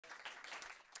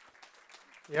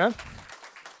Yeah.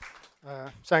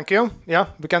 Thank you. Yeah,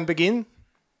 we can begin.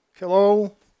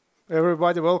 Hello,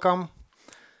 everybody. Welcome.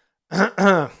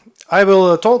 I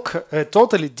will talk a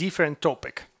totally different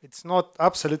topic. It's not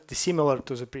absolutely similar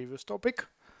to the previous topic.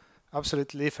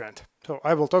 Absolutely different. So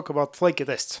I will talk about flaky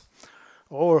tests,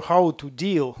 or how to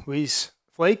deal with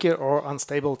flaky or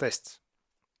unstable tests.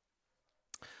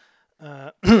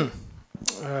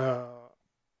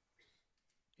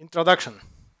 Introduction.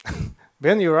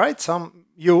 When you write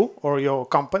you or your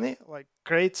company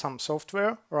create some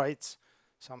software, writes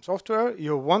some software,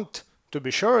 you want to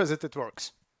be sure that it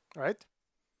works, right?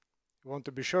 You want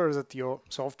to be sure that your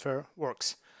software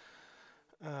works.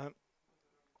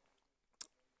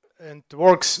 And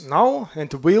works now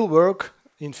and will work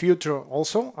in future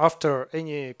also after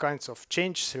any kinds of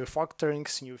changes,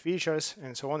 refactorings, new features,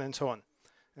 and so on and so on.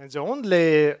 And the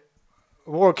only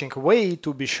working way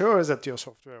to be sure that your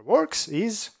software works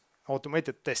is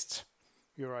automated tests.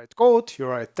 You write code, you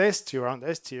write tests, you run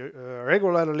tests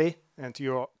regularly, and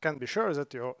you can be sure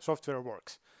that your software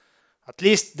works. At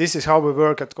least this is how we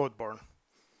work at Codeborne.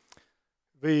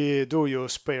 We do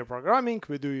use pair programming,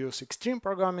 we do use extreme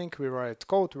programming, we write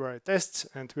code, we write tests,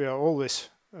 and we are always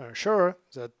sure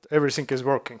that everything is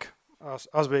working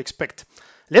as we expect.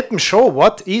 Let me show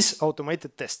what is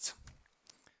automated tests.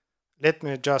 Let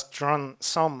me just run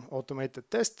some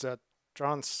automated tests that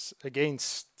runs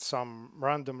against some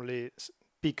randomly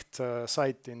picked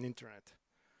site in internet.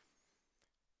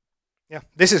 Yeah,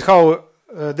 this is how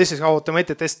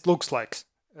automated test looks like.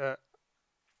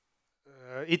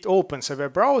 It opens a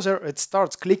web browser, it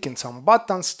starts clicking some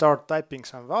buttons, start typing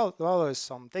some values,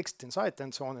 some text inside,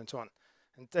 and so on and so on,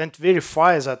 and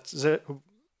verifies that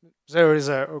there is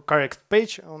a correct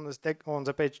page on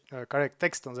the page, correct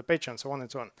text on the page, and so on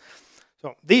and so on.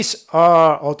 So these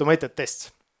are automated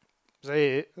tests.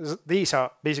 These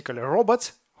are basically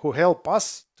robots who help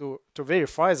us to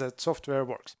verify that software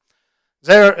works.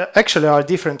 There actually are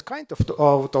different kinds of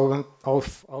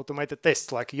automated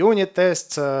tests, like unit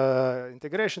tests,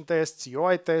 integration tests,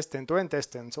 UI tests, end-to-end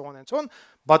tests, and so on,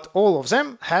 but all of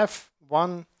them have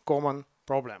one common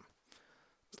problem.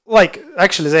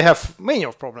 Actually, they have many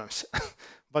of problems,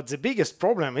 but the biggest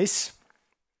problem is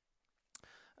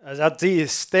that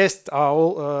these tests are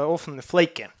often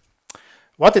flaky.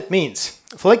 What it means?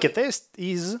 Flaky test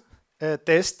is a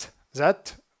test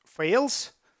that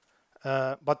fails,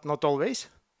 but not always,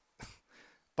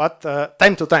 but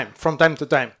from time to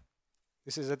time.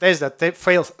 This is a test that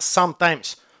fails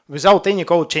sometimes without any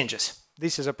code changes.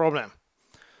 This is a problem.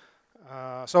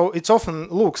 So it often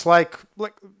looks like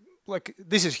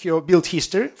this is your build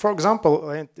history, for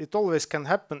example, and it always can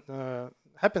happen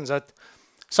that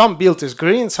some build is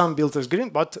green,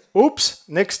 but oops,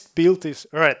 next build is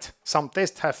red. Some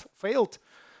tests have failed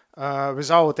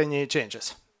without any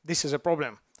changes. This is a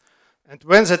problem. And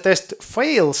when the test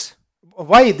fails,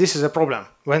 why this is a problem?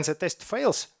 When the test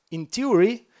fails, in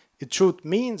theory, it should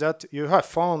mean that you have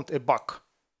found a bug.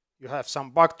 You have some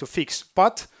bug to fix.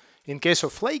 But in case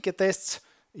of flaky tests,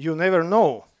 you never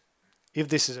know if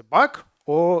this is a bug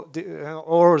or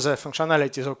the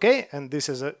functionality is okay, and this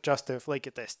is just a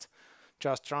flaky test.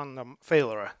 Just random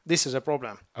failure. This is a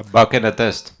problem. A bug in a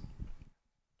test.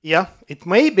 Yeah, it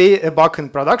may be a bug in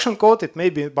production code. It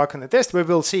may be a bug in a test. We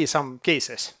will see some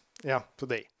cases. Yeah,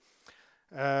 today.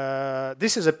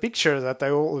 This is a picture that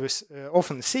I always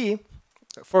often see.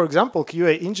 For example,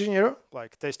 QA engineer,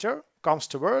 like tester, comes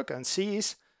to work and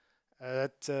sees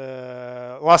that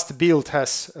last build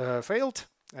has failed,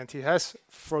 and he has,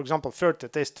 for example, 30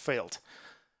 tests failed.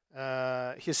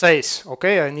 He says,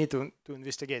 okay, I need to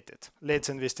investigate it. Let's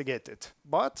investigate it.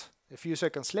 But a few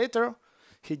seconds later,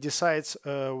 he decides,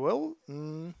 you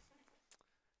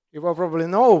will probably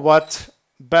know what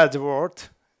bad word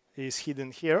is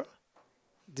hidden here.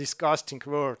 Disgusting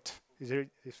word is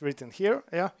written here.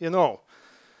 Yeah, you know.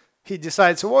 He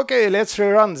decides, okay, let's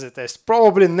rerun the test.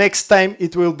 Probably next time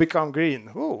it will become green.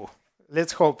 Ooh,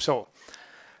 let's hope so.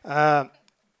 Yeah,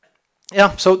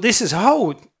 so this is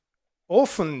how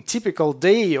often typical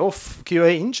day of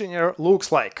QA engineer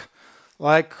looks like.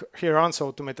 Like he runs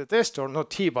automated test, or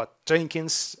not he, but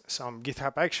Jenkins, some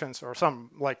GitHub Actions, or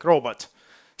some like robot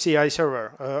CI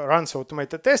server runs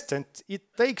automated test, and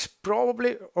it takes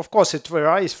probably, of course it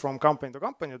varies from company to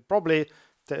company, it probably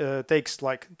takes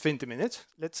like 20 minutes,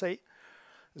 let's say.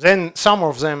 Then some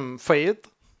of them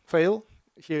fail.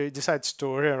 He decides to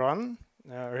rerun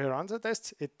the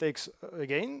test. It takes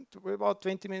again about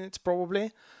 20 minutes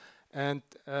probably. And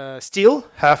still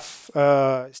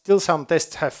some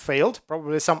tests have failed.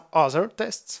 Probably some other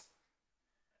tests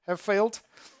have failed.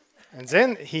 And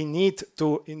then he needs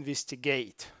to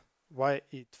investigate why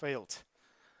it failed.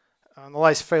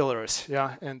 analyze failures,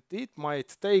 yeah, and it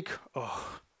might take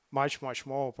much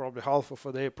more, probably half of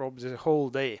a day, probably the whole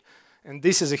day, and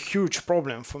this is a huge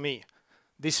problem for me.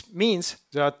 This means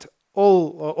that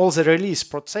all the release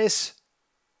process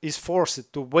is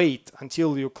forced to wait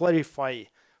until you clarify,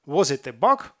 was it a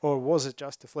bug or was it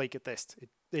just a flaky test?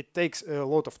 It takes a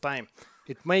lot of time.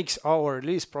 It makes our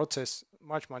release process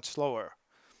much slower.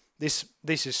 This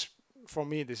is, for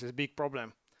me, this is a big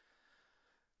problem.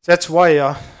 That's why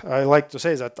I like to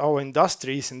say that our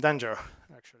industry is in danger,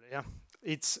 actually. Yeah,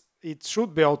 it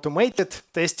should be automated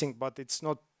testing, but it's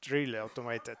not really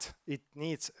automated. It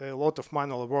needs a lot of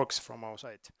manual works from our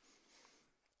side.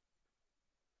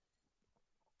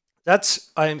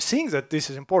 I am seeing that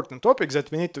this is important topic that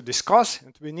we need to discuss,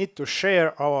 and we need to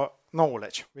share our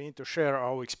knowledge. We need to share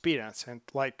our experience and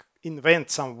like invent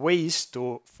some ways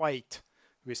to fight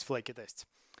with flaky tests.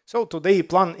 So today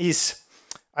plan is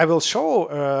I will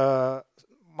show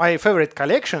my favorite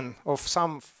collection of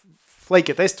some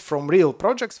flaky tests from real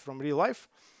projects, from real life.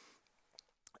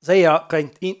 They are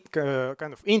kind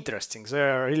of interesting. They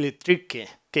are really tricky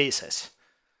cases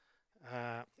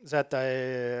that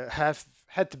I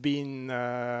had been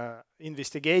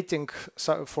investigating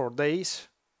for days,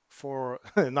 for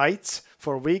nights,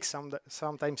 for weeks,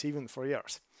 sometimes even for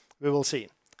years. We will see,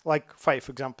 like 5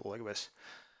 examples like this.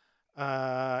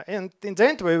 And in the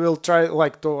end, we will try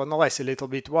to analyze a little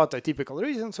bit what are typical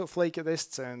reasons of flaky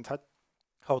tests and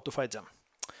how to fight them.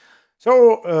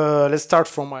 So let's start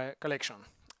from my collection.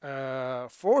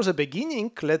 For the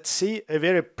beginning, let's see a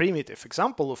very primitive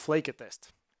example of flaky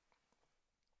test.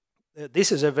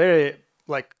 This is a very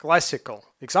classical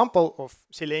example of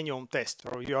Selenium test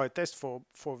or UI test for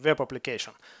web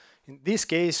application. In this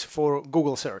case, for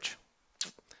Google search.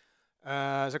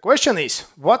 The question is,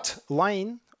 what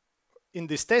line in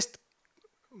this test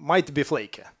might be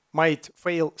flaky, might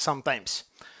fail sometimes?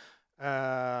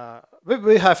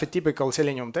 We have a typical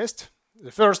Selenium test.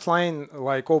 The first line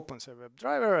opens a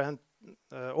WebDriver and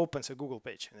opens a Google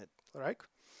page in it, right?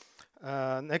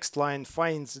 Next line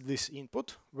finds this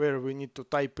input where we need to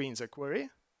type in the query,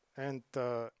 and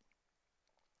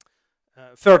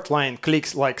third line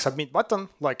clicks submit button,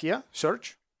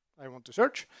 search, I want to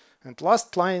search, and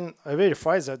last line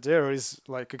verifies that there is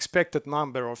expected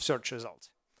number of search results.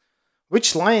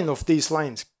 Which line of these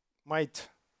lines might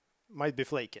be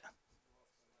flaky?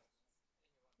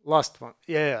 Last one.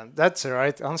 Yeah, that's the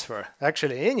right answer.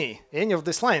 Actually, any of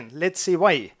this line. Let's see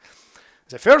why.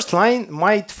 The first line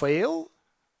might fail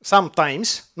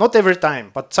sometimes, not every time,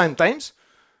 but sometimes.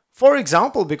 For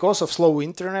example, because of slow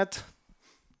internet,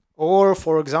 or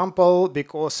for example,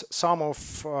 because some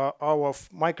of our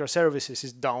microservices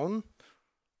is down.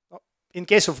 In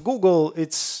case of Google,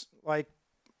 it's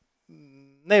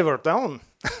never down.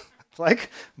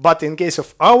 But in case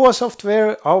of our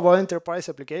software, our enterprise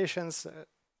applications,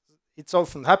 it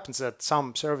often happens that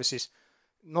some services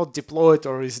not deployed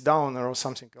or is down or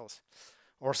something else.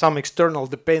 Or some external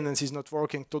dependency is not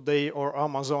working today, or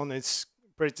Amazon is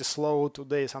pretty slow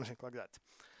today, something like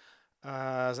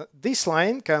that. This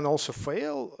line can also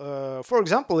fail. For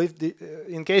example, if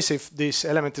this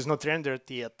element is not rendered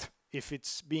yet, if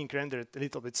it's being rendered a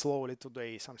little bit slowly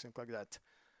today, something like that.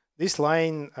 This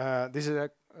line, this is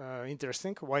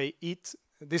interesting. Why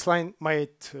this line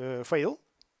might fail.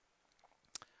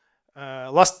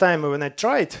 Last time when I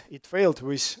tried, it failed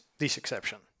with this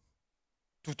exception.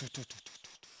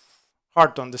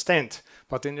 Hard to understand,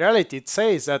 but in reality it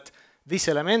says that this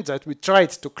element that we tried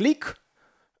to click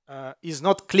is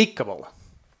not clickable.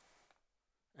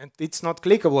 And it's not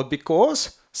clickable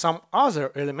because some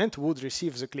other element would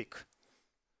receive the click.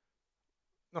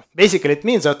 No, basically it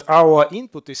means that our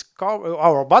input is covered,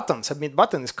 our button, submit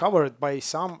button, is covered by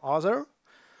some other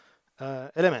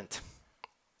element.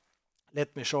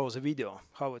 Let me show the video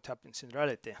how it happens in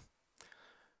reality.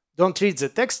 Don't read the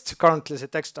text. Currently the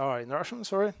text are in Russian,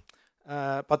 sorry.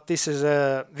 But this is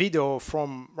a video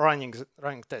from running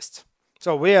tests.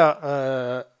 So we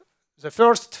are the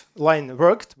first line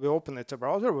worked. We opened the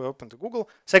browser. We opened Google.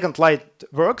 Second line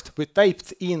worked. We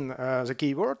typed in the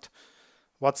keyword.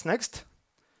 What's next?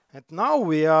 And now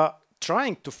we are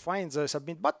trying to find the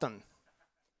submit button,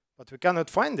 but we cannot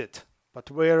find it.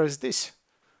 But where is this?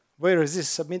 Where is this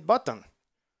submit button?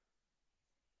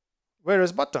 Where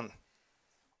is button?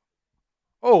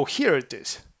 Oh, here it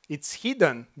is. It's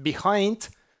hidden behind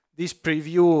this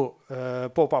preview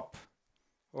pop-up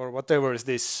or whatever is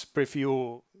this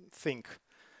preview thing.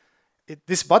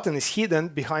 This button is hidden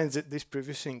behind this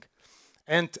preview thing.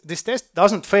 And this test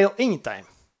doesn't fail anytime.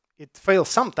 It fails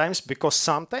sometimes because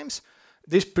sometimes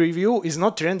this preview is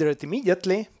not rendered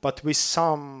immediately, but with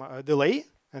some delay.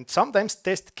 And sometimes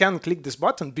test can click this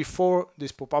button before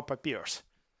this pop-up appears.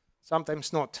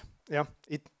 Sometimes not. Yeah,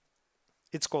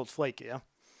 it's called Flaky. Yeah,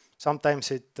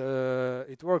 sometimes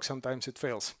it works, sometimes it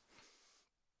fails.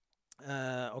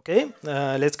 Okay,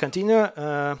 let's continue.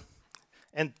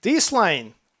 And this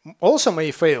line also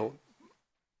may fail,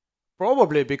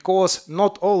 probably because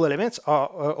not all elements are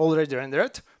already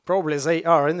rendered. Probably they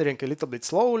are rendering a little bit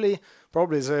slowly.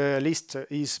 Probably the list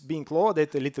is being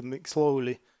loaded a little bit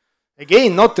slowly.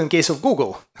 Again, not in case of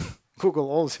Google.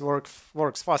 Google also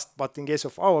works fast, but in case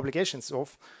of our applications,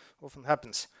 often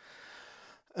happens.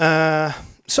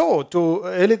 So to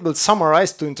a little bit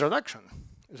summarize the introduction,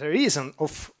 the reason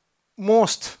of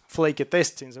most flaky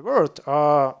tests in the world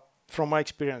are, from my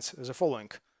experience, the following.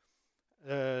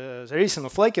 The reason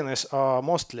of flakiness are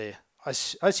mostly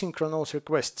asynchronous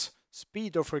requests,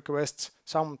 speed of requests.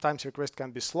 Sometimes requests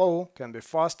can be slow, can be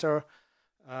faster.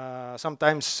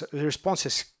 Sometimes the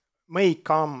responses may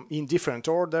come in different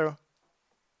order.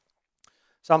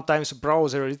 Sometimes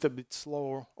browser a little bit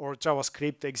slower, or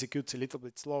JavaScript executes a little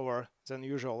bit slower than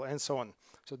usual, and so on.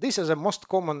 So these are the most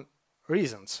common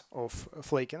reasons of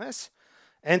flakiness.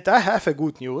 And I have a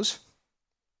good news.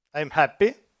 I'm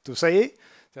happy to say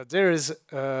that there is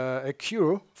a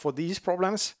cure for these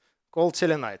problems called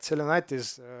Selenite. Selenite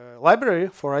is a library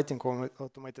for writing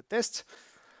automated tests,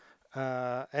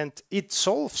 and it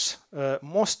solves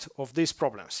most of these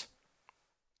problems.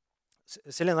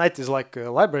 Selenite is like a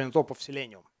library on top of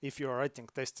Selenium. If you are writing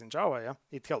tests in Java, yeah,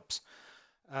 it helps.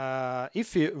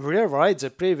 If you rewrite the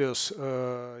previous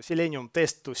Selenium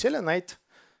test to Selenite,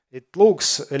 it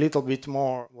looks a little bit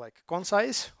more like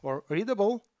concise or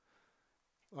readable.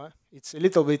 It's a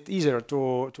little bit easier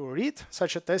to read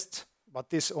such a test, but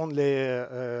this only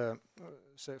the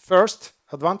first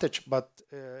advantage, but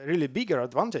really bigger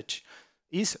advantage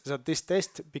is that this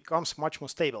test becomes much more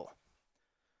stable.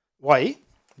 Why?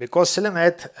 Because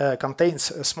Selenite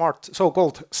contains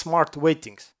so-called smart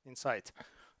weightings inside.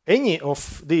 Any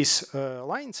of these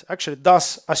lines actually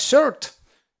does assert,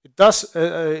 it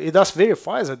does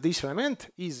verify that this element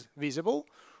is visible,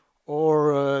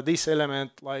 or this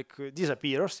element like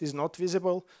disappears, is not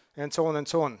visible, and so on and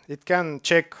so on. It can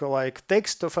check like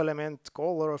text of element,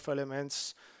 color of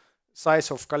elements,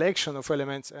 size of collection of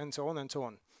elements, and so on and so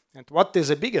on. And what is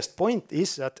the biggest point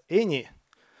is that any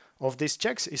of these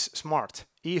checks is smart.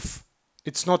 If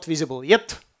it's not visible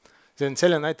yet, then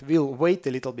Selenite will wait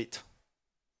a little bit.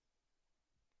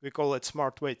 We call it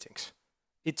smart weightings.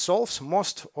 It solves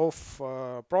most of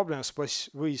problems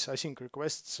with async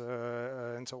requests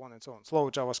and so on and so on.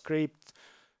 Slow JavaScript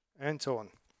and so on.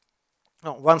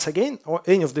 Now, once again,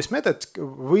 any of these methods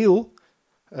will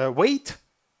wait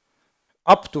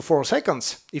up to 4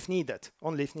 seconds if needed,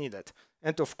 only if needed.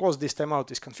 And of course, this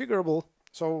timeout is configurable.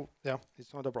 So yeah,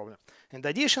 it's not a problem. And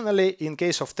additionally, in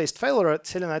case of test failure,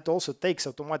 Selenite also takes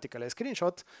automatically a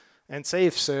screenshot and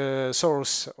saves the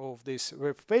source of this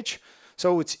web page.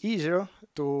 So it's easier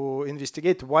to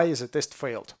investigate why the test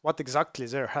failed, what exactly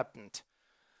there happened.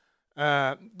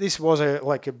 This was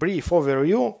like a brief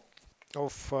overview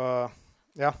of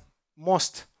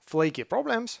most flaky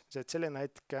problems that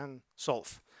Selenite can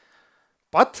solve.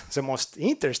 But the most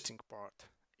interesting part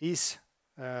is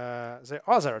the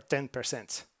other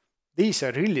 10%. These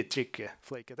are really tricky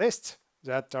flaky tests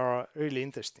that are really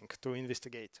interesting to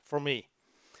investigate for me.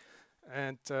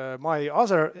 And my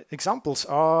other examples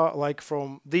are like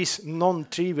from this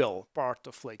non-trivial part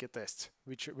of flaky tests,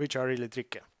 which are really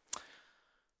tricky.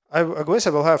 I guess I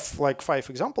will have like 5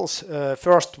 examples.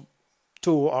 First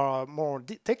 2 are more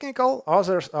technical,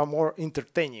 others are more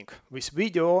entertaining, with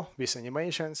video, with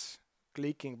animations,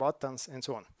 clicking buttons, and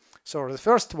so on. So the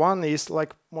first one is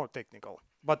like more technical,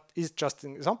 but it's just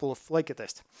an example of flaky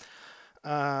test.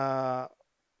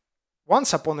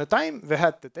 Once upon a time, we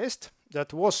had the test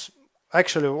that was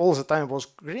actually all the time was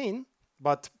green,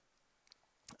 but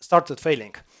started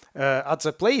failing at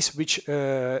the place which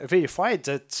verified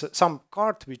that some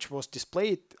card which was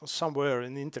displayed somewhere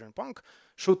in internet punk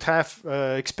should have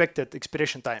expected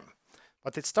expiration time,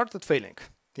 but it started failing.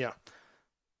 Yeah,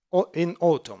 in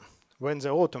autumn, when the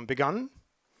autumn began,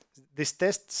 this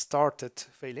test started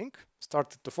failing,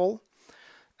 started to fall.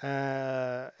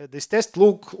 This test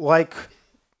looked like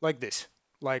this.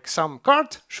 Like some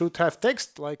card should have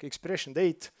text like expiration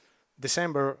date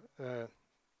December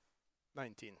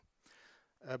 19.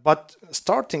 But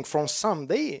starting from some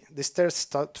day, this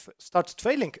test started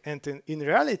failing, and in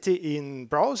reality, in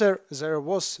browser, there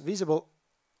was visible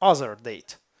other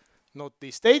date. Not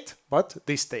this date, but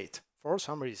this date, for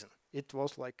some reason. It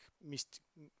was like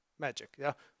magic.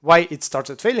 Yeah. Why it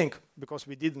started failing? Because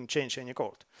we didn't change any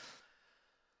code.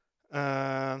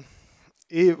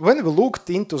 when we looked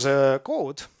into the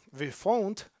code, we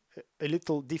found a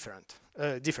little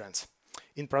difference.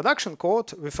 In production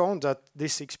code, we found that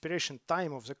this expiration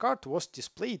time of the card was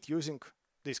displayed using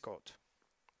this code.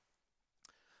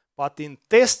 But in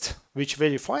test, which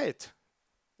verified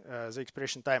the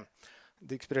expiration time,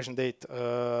 the expiration date,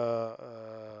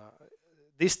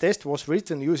 this test was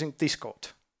written using this code.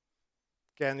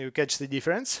 Can you catch the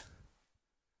difference?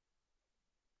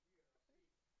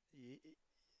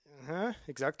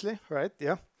 Exactly, right,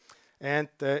 yeah. And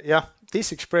yeah,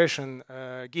 this expression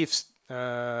gives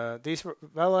this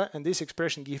value, and this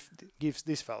expression gives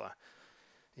this value.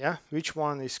 Yeah, which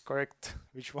one is correct?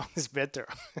 Which one is better?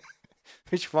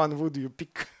 Which one would you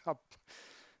pick up?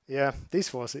 Yeah,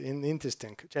 this was an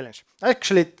interesting challenge.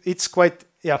 Actually, it's quite,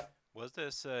 yeah. Was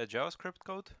this JavaScript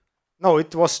code? No,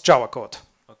 it was Java code.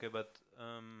 Okay, but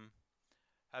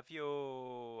have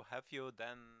you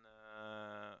then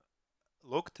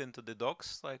looked into the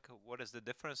docs? Like, what is the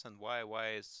difference and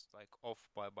why is like off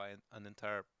by an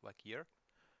entire like year?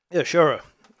 Yeah, sure.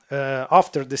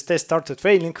 After this test started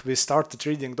failing, we started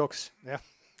reading docs. Yeah,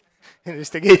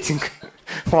 investigating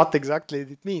what exactly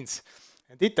it means,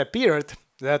 and it appeared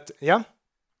that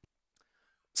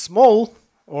small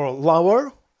or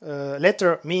lower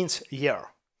letter means year,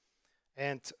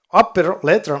 and upper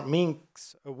letter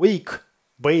means a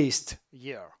week-based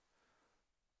year.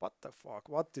 What the fuck?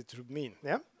 What it would mean?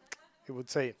 Yeah, you would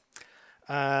say.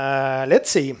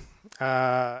 Let's see.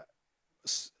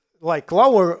 Like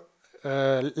lower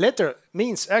letter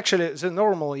means actually the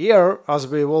normal year, as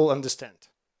we will understand.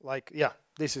 Like, yeah,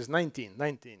 this is 19.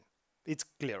 It's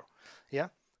clear. Yeah,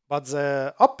 but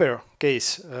the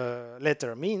uppercase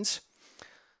letter means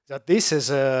that this is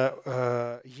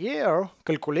a year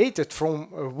calculated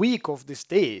from a week of this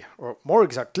day, or more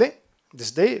exactly, this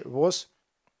day was.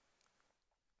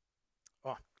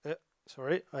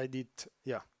 Sorry, I did,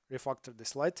 refactor the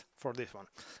slide for this one.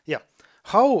 Yeah,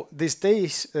 how these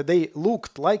days they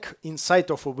looked like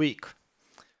inside of a week.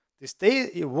 This day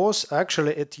it was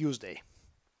actually a Tuesday.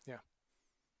 Yeah,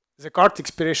 the card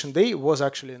expiration day was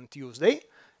actually on Tuesday,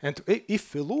 and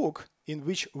if we look in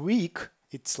which week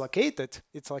it's located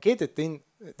in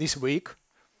this week.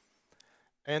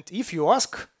 And if you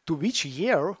ask to which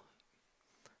year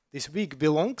this week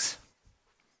belongs,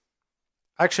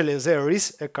 actually, there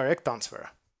is a correct answer.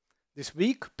 This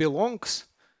week belongs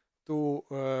to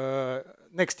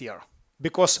next year,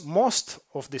 because most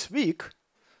of this week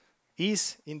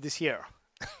is in this year.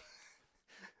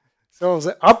 So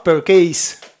the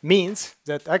uppercase means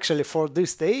that actually for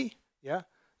this day,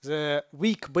 the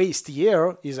week-based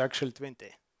year is actually 20.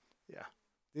 Yeah,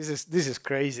 this is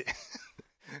crazy.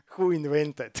 Who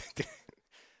invented it?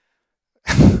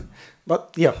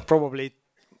 But yeah, probably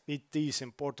it is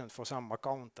important for some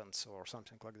accountants or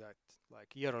something like that,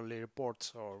 like yearly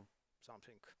reports or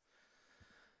something.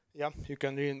 Yeah, you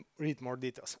can read more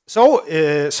details. So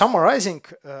summarizing,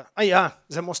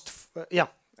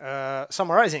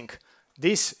 summarizing,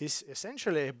 this is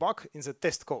essentially a bug in the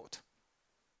test code.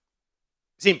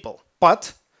 Simple,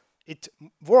 but it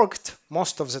worked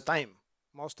most of the time.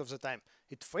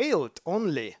 It failed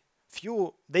only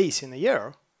few days in a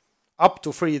year, up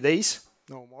to 3 days,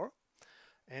 no more.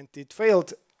 And it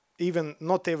failed even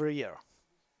not every year,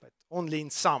 but only in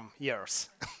some years.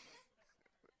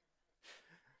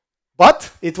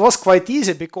 But it was quite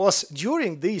easy, because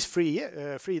during these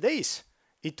 3 days,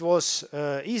 it was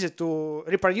easy to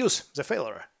reproduce the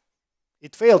failure.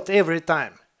 It failed every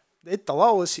time.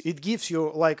 It gives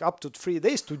you like up to 3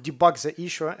 days to debug the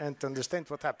issue and understand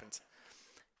what happens.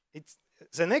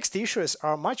 The next issues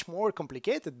are much more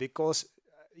complicated, because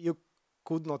you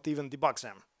could not even debug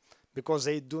them, because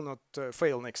they do not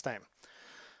fail next time.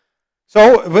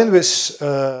 So when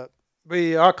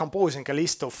we are composing a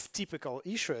list of typical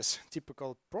issues,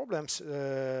 typical problems,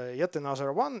 yet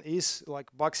another one is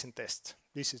like bugs in test.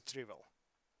 This is trivial,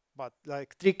 but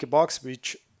like tricky bugs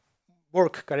which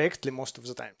work correctly most of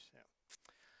the time.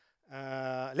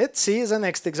 Let's see the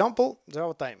next example,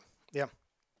 Java time. Yeah,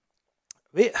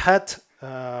 we had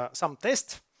some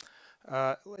test.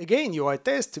 Again, UI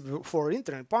test for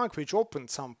internet bank, which opened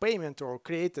some payment or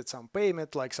created some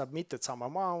payment, like submitted some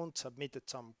amount, submitted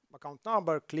some account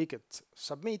number, clicked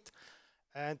submit,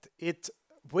 and it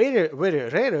very, very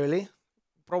rarely,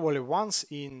 probably once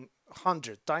in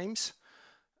 100 times,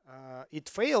 it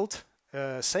failed,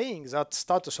 saying that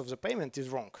status of the payment is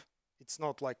wrong. It's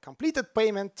not like completed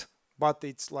payment, but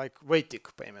it's like waiting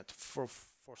payment for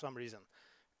some reason.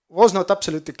 Was not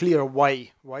absolutely clear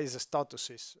why the status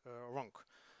is wrong.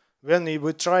 When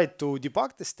we tried to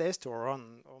debug this test or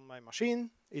run on my machine,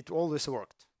 it always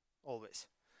worked, always.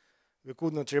 we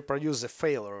could not reproduce the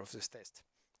failure of this test.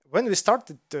 When we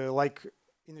started like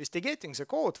investigating the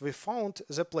code, we found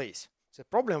the place. The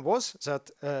problem was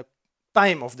that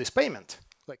time of this payment,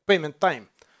 like payment time,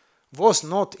 was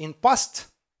not in past,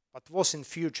 but was in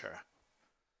future.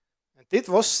 And it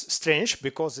was strange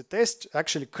because the test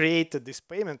actually created this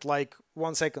payment like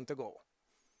 1 second ago.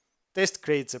 Test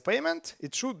creates a payment,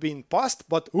 it should be in past,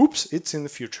 but oops, it's in the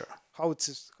future. How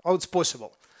it's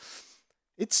possible?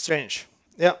 It's strange.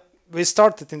 Yeah, we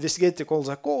started investigating all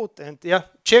the code, and yeah,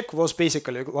 check was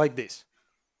basically like this.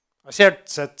 I said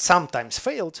that sometimes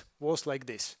failed was like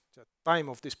this. The time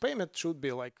of this payment should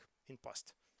be like in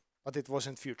past, but it was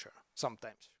in future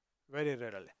sometimes, very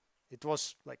rarely. It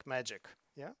was like magic.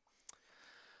 Yeah.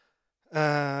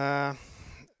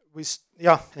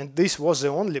 And this was the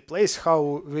only place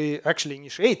how we actually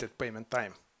initiated payment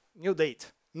time. New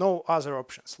date, no other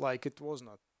options. Like it was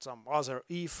not some other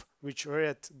if which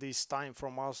read this time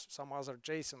from us, some other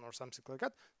JSON or something like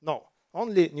that. No,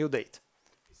 only new date.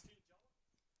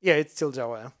 Yeah, it's still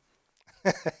Java.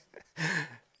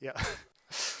 Yeah.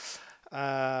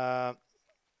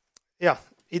 Yeah,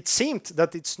 it seemed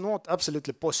that it's not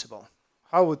absolutely possible.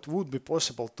 How it would be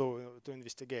possible to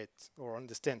investigate or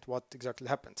understand what exactly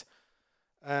happened.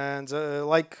 And the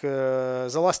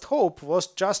last hope was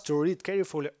just to read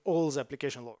carefully all the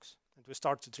application logs. And we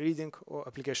started reading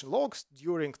application logs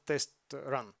during test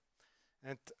run.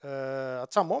 And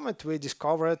at some moment we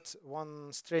discovered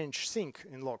one strange thing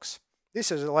in logs.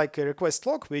 This is like a request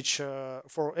log, which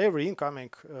for every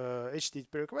incoming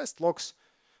HTTP request logs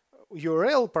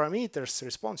URL, parameters,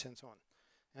 response, and so on.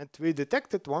 And we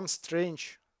detected one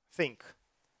strange thing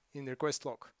in the request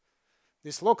log.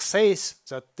 This log says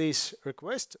that this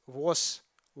request was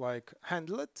like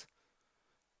handled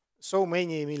so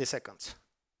many milliseconds,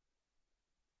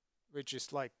 which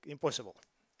is like impossible.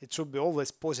 It should be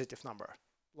always positive number,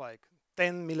 like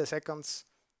 10 milliseconds,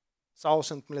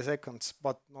 1000 milliseconds,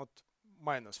 but not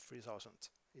minus 3000.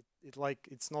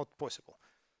 It's not possible.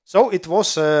 So it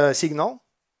was a signal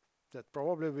that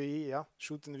probably we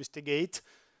should investigate.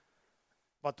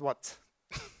 But what?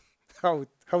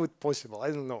 how it possible? I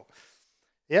don't know.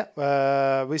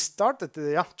 Yeah, we started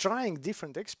trying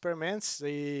different experiments.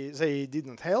 They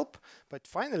didn't help. But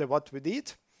finally, what we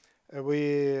did,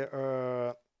 we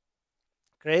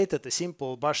created a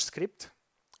simple bash script,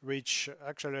 which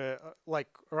actually like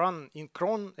run in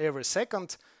cron every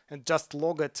second and just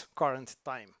logged current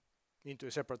time into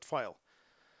a separate file.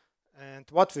 And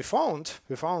what we found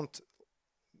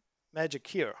magic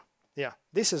here. Yeah,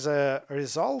 this is a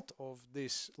result of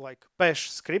this like bash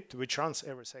script which runs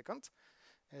every second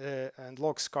and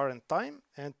logs current time.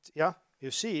 And yeah,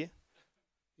 you see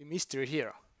a mystery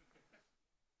here.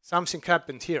 Something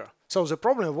happened here. So the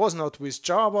problem was not with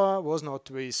Java, was not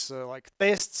with like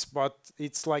tests, but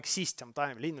it's like system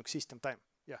time, Linux system time.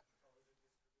 Yeah.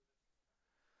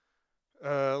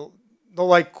 No,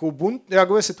 like Ubuntu. I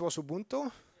guess it was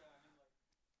Ubuntu.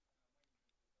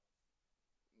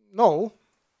 No.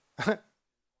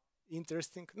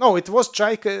 Interesting. No, it was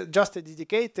just a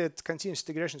dedicated continuous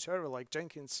integration server like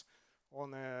Jenkins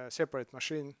on a separate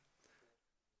machine.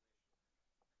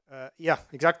 Yeah,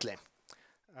 exactly.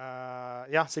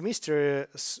 Yeah, the mystery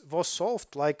was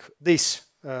solved like this.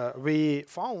 We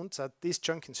found that this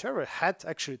Jenkins server had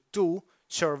actually two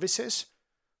services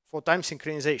for time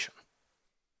synchronization.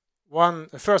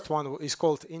 The first one is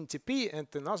called NTP, and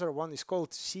another one is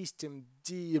called systemd,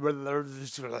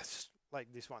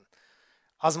 like this one.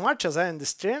 As much as I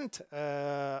understand,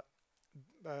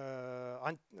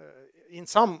 in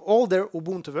some older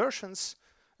Ubuntu versions,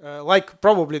 like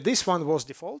probably this one was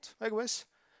default, I guess,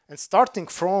 and starting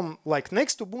from like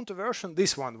next Ubuntu version,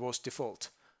 this one was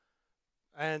default.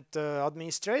 And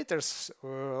administrators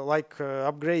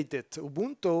upgraded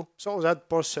Ubuntu so that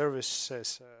both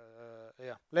services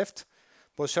left.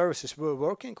 Both services were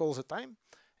working all the time,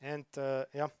 and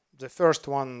the first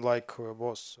one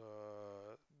was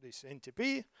this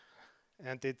NTP,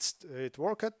 and it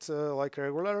worked like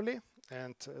regularly,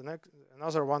 and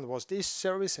another one was this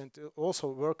service, and it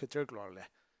also worked regularly.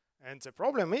 And the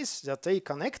problem is that they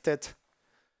connected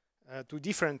to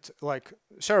different like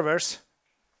servers.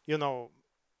 You know,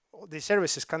 the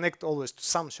services connect always to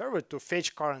some server to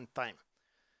fetch current time,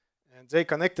 and they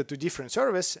connected to different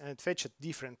servers and fetch at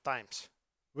different times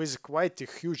with quite a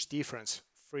huge difference,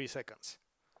 3 seconds,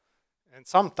 and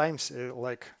sometimes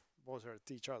bothered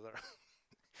each other.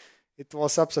 It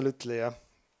was absolutely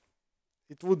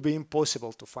it would be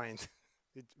impossible to find.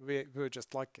 We were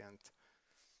just lucky, and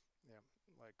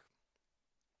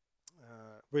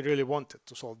we really wanted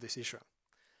to solve this issue.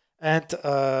 And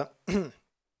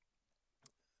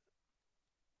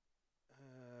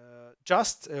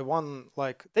just one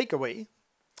like takeaway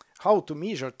how to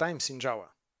measure times in Java.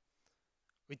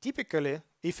 We typically,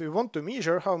 if we want to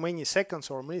measure how many seconds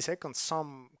or milliseconds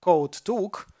some code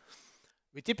took,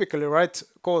 we typically write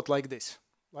code like this,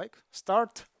 like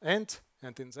start, end,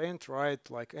 and in the end write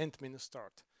like end minus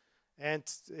start. And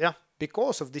yeah,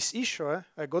 because of this issue,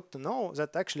 I got to know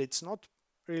that actually it's not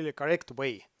really correct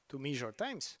way to measure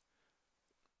times.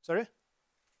 Sorry?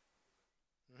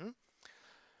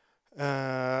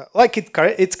 Like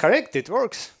it's correct, it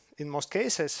works in most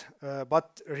cases,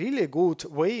 but really good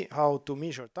way how to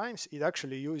measure times is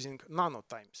actually using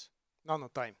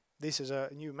nanotime. This is a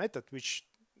new method which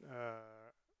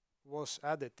was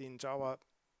added in Java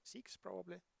 6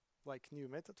 probably, like new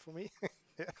method for me.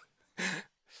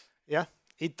 Yeah,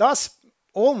 it does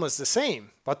almost the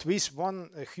same, but with one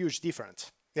huge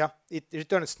difference. Yeah, it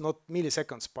returns not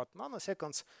milliseconds but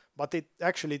nanoseconds, but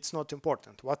it's not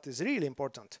important. What is really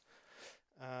important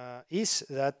is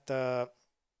that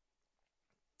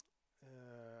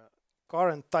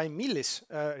current time millis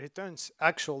returns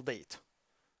actual date.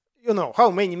 You know how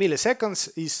many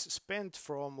milliseconds is spent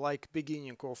from like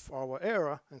beginning of our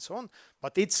era and so on,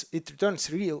 but it returns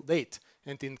real date.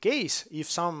 And in case if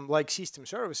some like system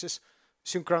services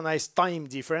synchronize time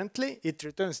differently, it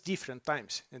returns different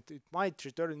times, and it might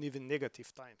return even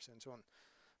negative times and so on.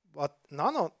 But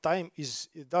nano time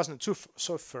it doesn't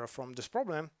suffer from this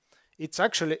problem.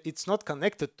 It's not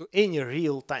connected to any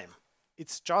real time.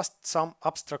 It's just some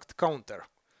abstract counter,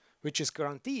 which is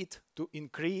guaranteed to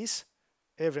increase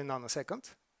every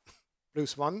nanosecond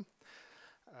plus one,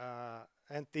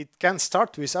 and it can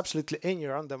start with absolutely any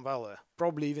random value,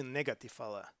 probably even negative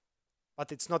value,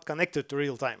 but it's not connected to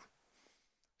real time.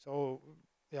 So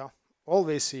yeah,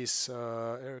 always is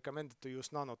recommended to use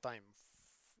nanotime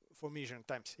for measuring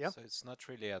times. Yeah. So it's not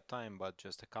really a time, but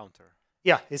just a counter.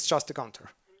 Yeah, it's just a counter.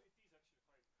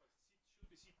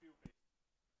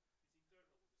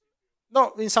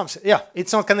 No, in some sense, yeah,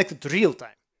 it's not connected to real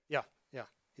time. Yeah.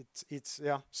 It's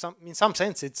yeah. In some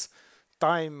sense, it's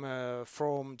time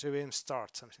from JVM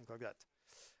start, something like that.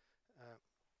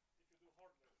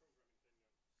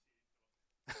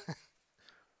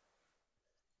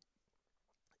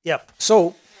 Yeah.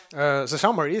 So the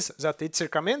summary is that it's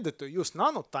recommended to use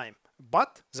nanotime,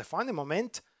 but the funny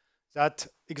moment that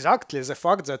exactly the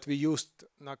fact that we used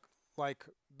like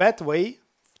bad way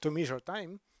to measure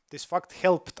time, this fact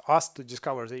helped us to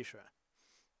discover the issue.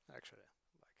 Actually,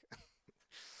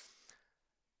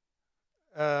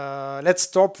 let's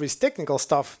stop with technical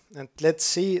stuff and let's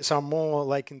see some more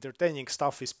like entertaining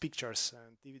stuff with pictures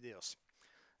and videos.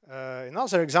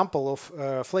 Another example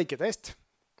of Flaky test,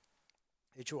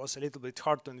 which was a little bit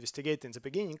hard to investigate in the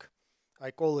beginning.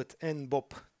 I call it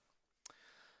nbop.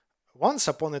 Once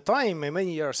upon a time,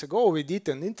 many years ago, we did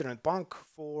an internet bank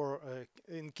for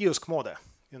in kiosk mode,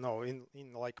 you know,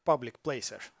 in like public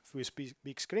places with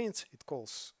big screens. It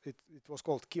was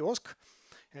called kiosk,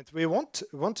 and we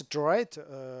wanted to write.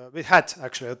 We had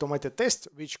actually automated test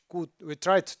we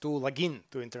tried to log in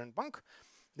to internet bank.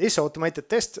 This automated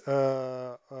test,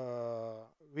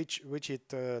 which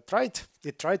it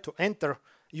tried to enter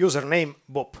username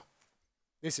Bob.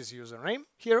 This is username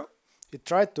here. It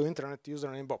tried to internet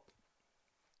username Bob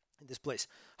in this place.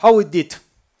 How it did?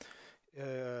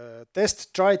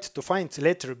 Test tried to find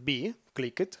letter B,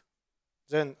 click it,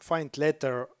 then find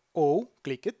letter O,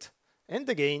 click it, and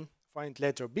again find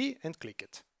letter B and click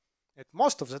it. At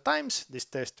most of the times this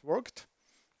test worked.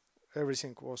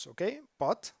 Everything was okay,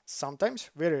 but sometimes,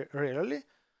 very rarely,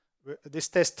 this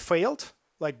test failed,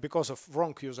 like because of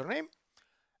wrong username.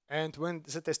 And when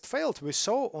the test failed, we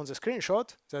saw on the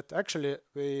screenshot that actually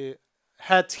we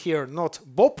had here not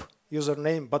Bob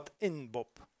username, but nbob.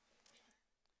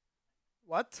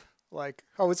 What? Like,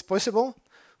 how it's possible?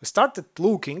 We started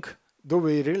looking, do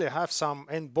we really have some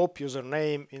nbob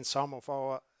username in some of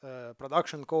our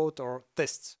production code or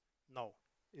tests? No,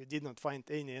 we did not find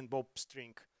any nbob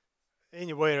string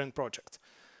anywhere in project.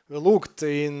 We looked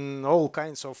in all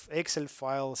kinds of Excel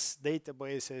files,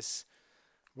 databases,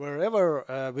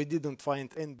 wherever we didn't find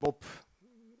nbob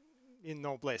in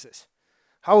no places.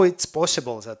 How it's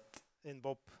possible that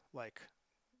nbob like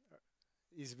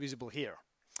is visible here?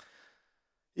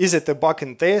 Is it a bug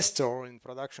in test or in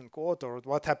production code, or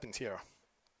what happened here?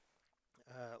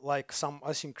 Like some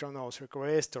asynchronous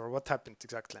request, or what happened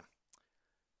exactly?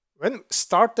 When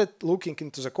started looking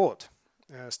into the code,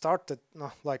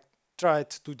 tried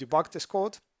to debug this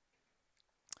code,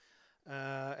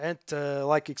 and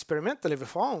like experimentally we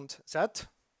found that,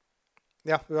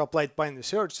 yeah, we applied binary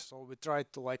search, so we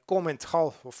tried to like comment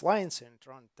half of lines and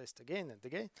run test again and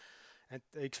again, and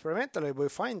experimentally we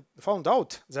found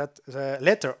out that the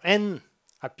letter N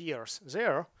appears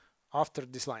there after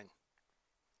this line.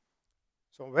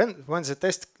 So when the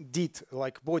test did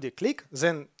like body click,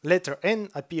 then letter N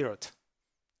appeared.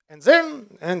 And then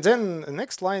the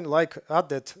next line like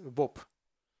added Bob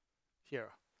here.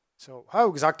 So how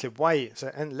exactly why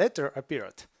the N letter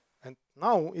appeared? And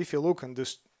now if you look on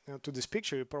this to this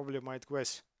picture, you probably might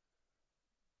guess.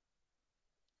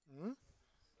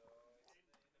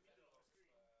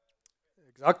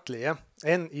 Exactly, yeah.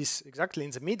 N is exactly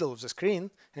in the middle of the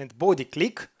screen, and body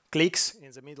clicks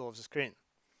in the middle of the screen.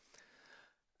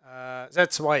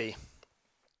 That's why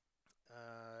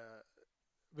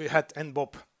we had N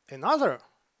Bob. Another,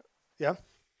 yeah.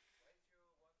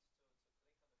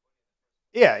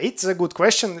 Yeah, it's a good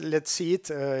question. Let's see it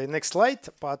next slide.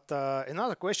 But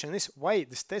another question is why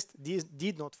this test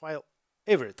did not fail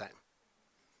every time.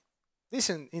 This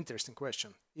is an interesting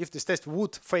question. If this test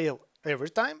would fail every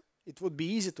time, it would be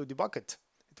easy to debug it.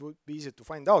 It would be easy to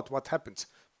find out what happens.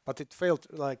 But it failed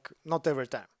like not every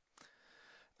time.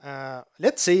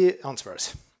 Let's see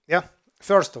answers. Yeah.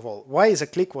 First of all, why the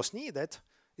click was needed?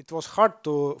 It was hard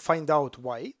to find out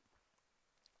why.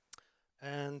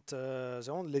 And the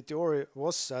only theory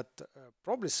was that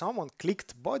probably someone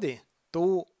clicked body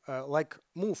to like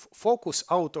move focus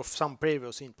out of some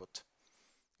previous input.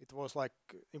 It was like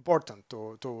important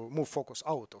to move focus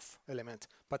out of element,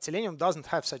 but Selenium doesn't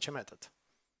have such a method.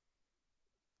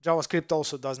 JavaScript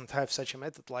also doesn't have such a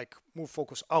method like move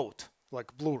focus out,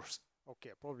 like blurs.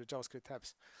 Okay, probably JavaScript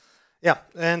has. Yeah,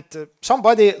 and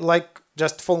somebody like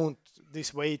just found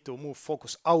this way to move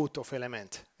focus out of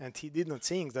element, and he did not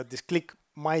think that this click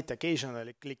might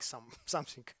occasionally click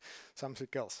something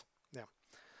else. Yeah.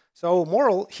 So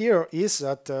moral here is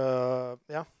that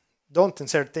yeah, don't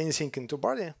insert anything into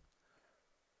body.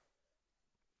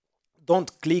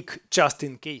 Don't click just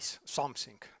in case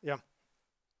something. Yeah.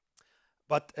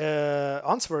 But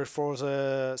answer for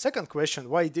the second question,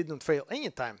 why it didn't fail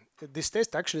anytime? This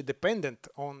test actually dependent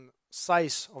on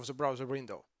size of the browser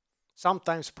window.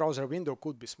 Sometimes browser window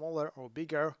could be smaller or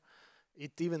bigger.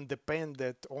 It even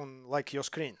depended on like your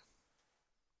screen.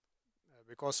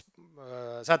 Because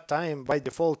that time by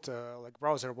default like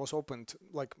browser was opened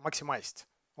like maximized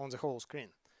on the whole screen.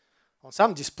 On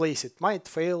some displays it might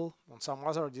fail, on some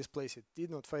other displays it did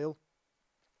not fail.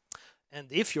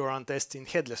 And if you run test in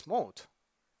headless mode,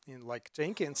 in like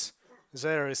Jenkins,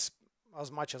 there is,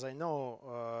 as much as I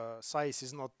know, size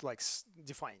is not like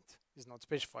defined, is not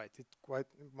specified. It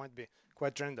might be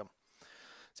quite random.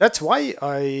 That's why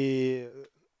I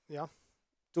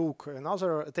took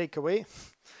another takeaway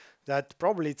that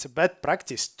probably it's a bad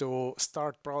practice to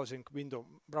start browser window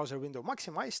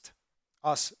maximized,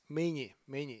 as many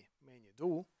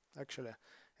do actually.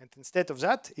 And instead of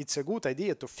that, it's a good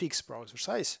idea to fix browser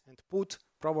size and put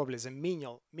probably the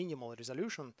minimal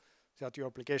resolution that your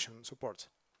application supports.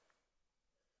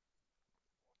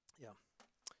 Yeah.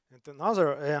 And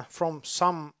another, from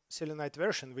some Selenite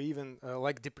version, we even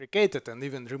like deprecated and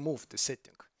even removed the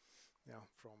setting. Yeah,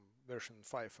 from version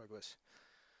 5, I guess.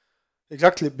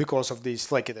 Exactly because of this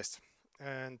Flaky test.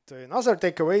 And another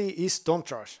takeaway is don't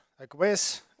rush. I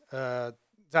guess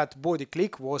that body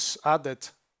click was added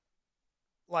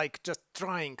like just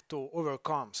trying to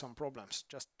overcome some problems,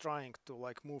 just trying to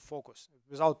like move focus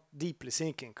without deeply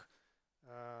thinking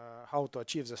how to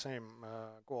achieve the same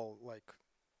goal like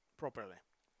properly.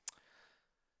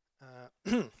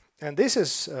 And this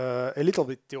is a little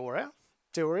bit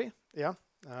theory, yeah.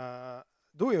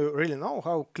 Do you really know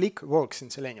how click works in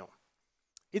Selenium?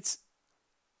 It's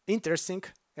interesting,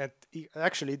 and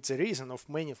actually it's the reason of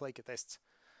many Flaky tests.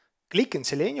 Click in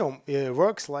Selenium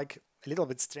works like a little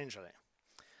bit strangely.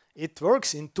 It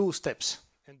works in 2 steps,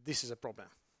 and this is a problem.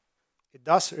 It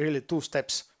does really 2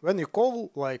 steps. When you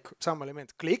call like some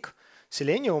element click,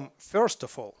 Selenium first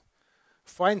of all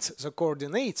finds the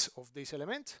coordinates of this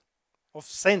element, of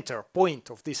center point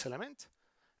of this element,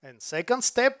 and second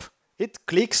step, it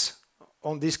clicks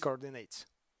on these coordinates.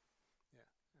 Yeah.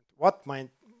 What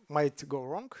might go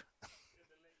wrong?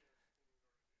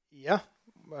 Yeah,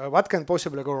 what can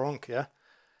possibly go wrong? Yeah,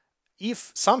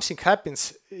 if something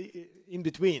happens in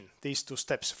between these 2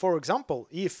 steps, for example,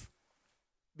 if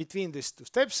between these 2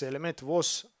 steps the element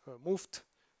was moved,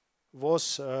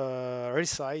 was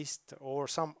resized, or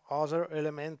some other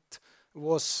element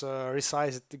was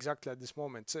resized exactly at this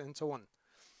moment, and so on.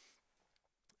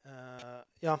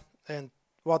 Yeah, and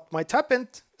what might happen?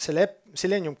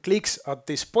 Selenium clicks at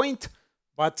this point,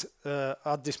 but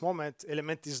at this moment,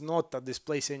 element is not at this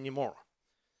place anymore.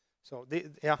 So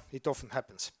yeah, it often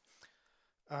happens.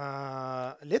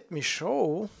 Let me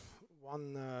show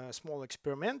one small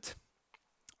experiment.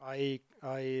 I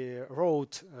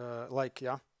wrote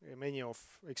many of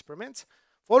experiments.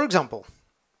 For example,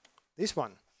 this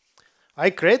one.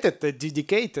 I created a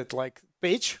dedicated like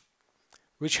page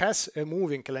which has a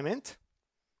moving element,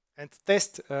 and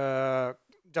test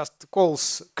just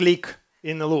calls click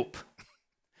in a loop.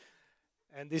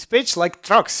 And this page like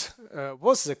tracks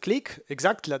was the click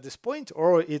exactly at this point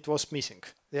or it was missing.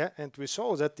 Yeah, and we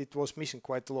saw that it was missing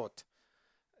quite a lot.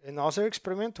 Another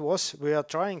experiment was we are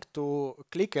trying to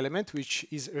click element which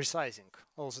is resizing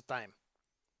all the time.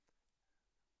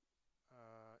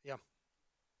 Yeah.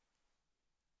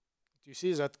 You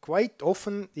see that quite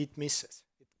often it misses.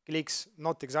 It clicks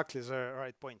not exactly the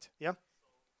right point. Yeah.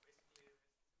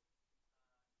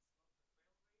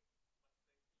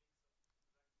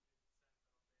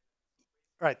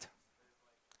 Right.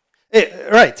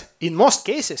 Right. In most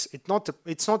cases,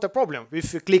 it's not a problem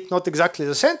if you click not exactly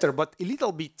the center, but a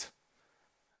little bit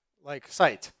like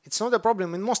side. It's not a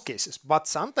problem in most cases, but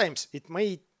sometimes it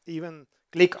may even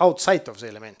click outside of the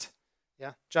element.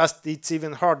 Yeah, just it's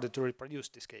even harder to reproduce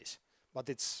this case, but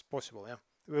it's possible. Yeah,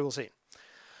 we will see.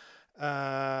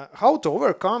 How to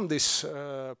overcome this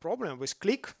problem with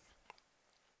click?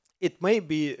 It may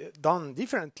be done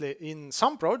differently. In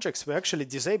some projects, we actually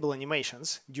disable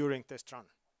animations during test run.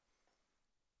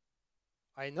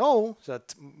 I know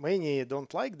that many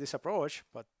don't like this approach,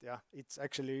 but yeah, it's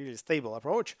actually a really stable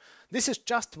approach. This is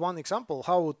just one example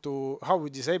how we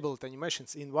disabled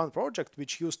animations in one project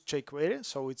which used jQuery,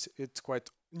 so it's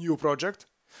quite new project.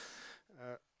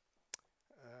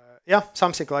 Yeah,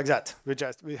 something like that.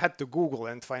 We had to Google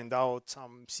and find out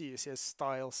some CSS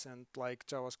styles and like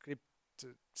JavaScript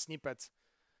snippets.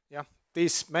 Yeah,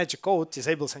 this magic code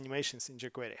disables animations in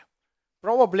jQuery.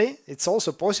 Probably it's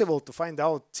also possible to find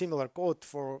out similar code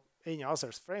for any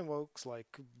other frameworks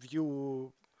like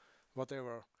Vue,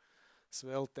 whatever,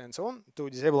 Svelte, and so on to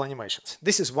disable animations.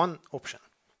 This is one option.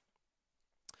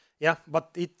 Yeah, but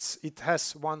it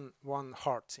has one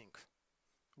hard thing.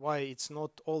 Why it's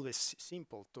not always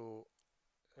simple to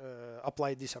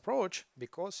apply this approach,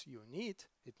 because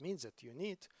it means that you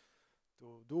need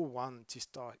to do one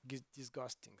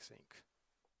disgusting thing.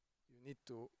 You need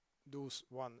to do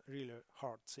one really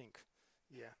hard thing.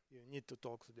 Yeah, you need to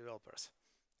talk to developers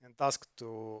and ask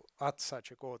to add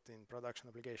such a code in production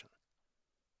application.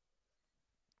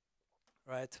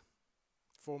 Right?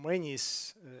 For many,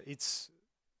 it's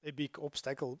a big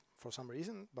obstacle for some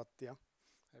reason, but yeah,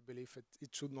 I believe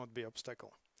it should not be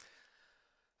obstacle.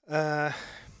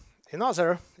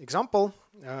 Another example,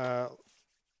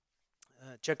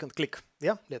 check and click.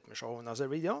 Yeah, let me show another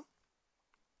video.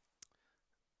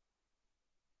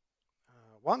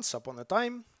 Once upon a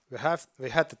time, we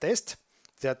had a test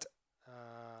that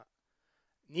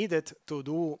needed to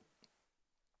do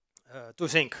two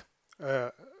things.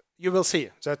 You will see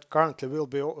that currently will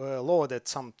be loaded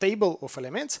some table of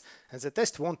elements, and the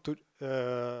test want to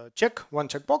check one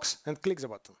checkbox and click the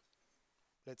button.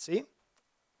 Let's see.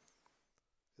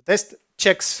 The test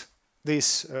checks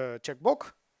this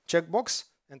checkbox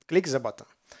and clicks the button.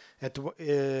 And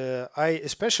I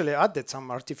especially added some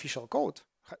artificial code,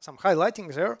 some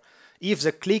highlighting there. If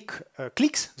the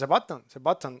clicks the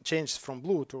button changes from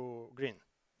blue to green.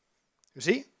 You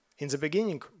see, in the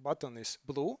beginning, button is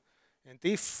blue, and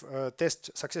if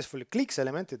test successfully clicks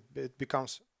element, it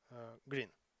becomes green.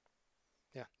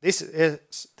 Yeah, this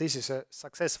is a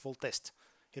successful test.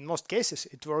 In most cases,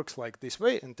 it works like this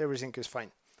way, and everything is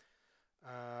fine.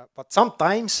 But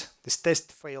sometimes this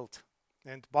test failed,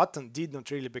 and button did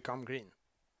not really become green.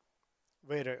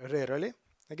 Very rarely,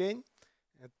 again.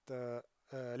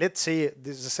 Let's say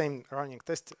this is the same running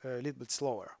test a little bit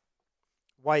slower.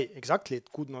 Why exactly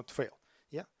it could not fail?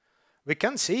 Yeah, we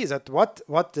can see that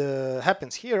what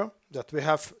happens here, that we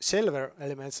have silver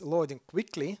elements loading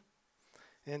quickly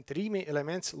and REMI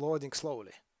elements loading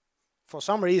slowly. For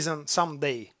some reason,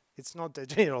 someday, it's not a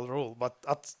general rule, but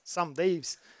at some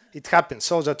days it happens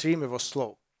so that REMI was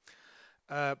slow.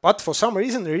 But for some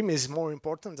reason, REMI is more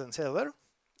important than silver,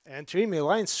 and REMI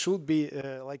lines should be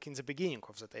like in the beginning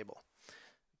of the table.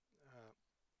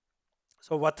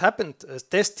 So what happened,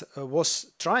 test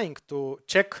was trying to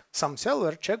check some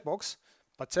silver checkbox,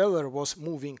 but silver was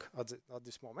moving at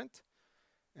this moment.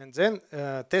 And then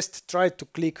test tried to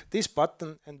click this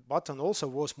button, and button also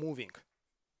was moving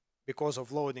because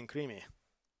of loading REMI.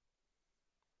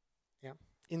 Yeah.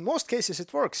 In most cases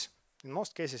it works. In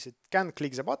most cases it can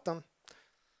click the button.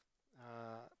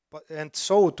 And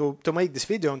so to make this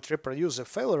video and reproduce the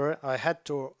failure, I had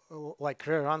to like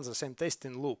rerun the same test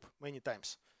in loop many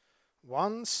times.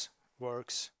 Once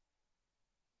works,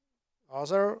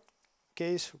 other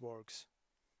case works,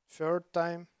 third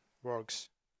time works,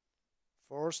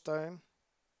 fourth time.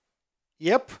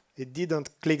 Yep, it didn't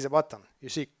click the button. You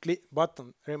see,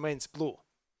 button remains blue.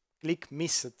 click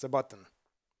miss at the button.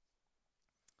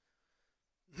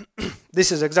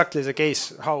 This is exactly the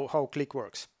case how click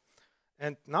works.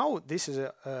 And now this is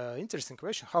an interesting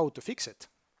question, how to fix it.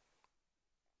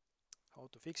 How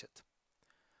to fix it.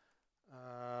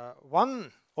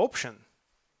 One option,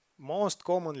 most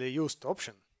commonly used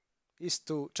option, is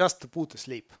to just put a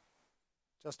sleep.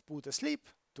 Just put a sleep,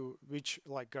 to which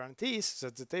like guarantees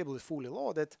that the table is fully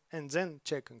loaded, and then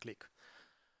check and click.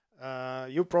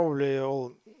 You probably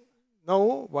all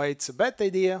know why it's a bad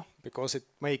idea, because it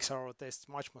makes our test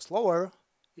much more slower.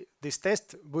 This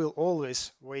test will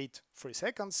always wait 3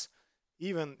 seconds,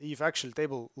 even if actual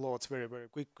table loads very, very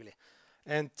quickly.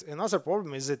 And another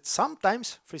problem is that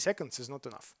sometimes 3 seconds is not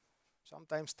enough.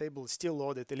 Sometimes table is still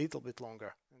loaded a little bit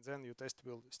longer, and then your test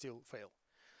will still fail.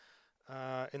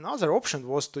 Another option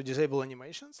was to disable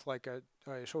animations, like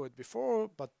I showed it before,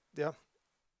 but yeah,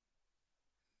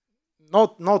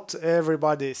 not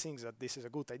everybody thinks that this is a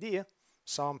good idea.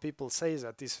 Some people say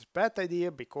that this is a bad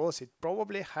idea because it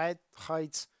probably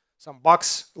hides some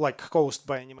bugs like caused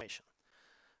by animation.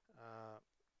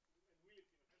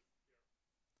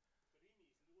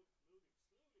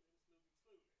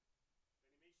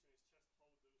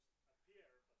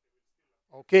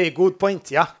 Okay, good point.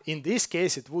 Yeah, in this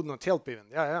case, it would not help even.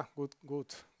 Yeah,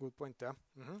 good point. Yeah,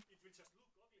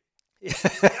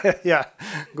 yeah,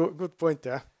 good point.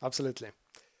 Yeah, absolutely.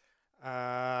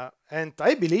 And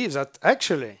I believe that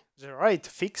actually the right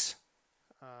fix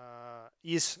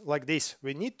is like this.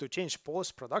 We need to change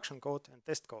both production code and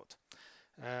test code.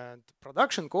 And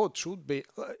production code should be,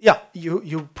 yeah,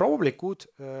 you probably could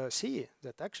see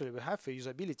that actually we have a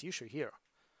usability issue here,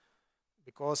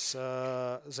 because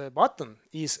the button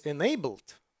is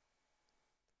enabled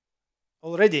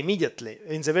already immediately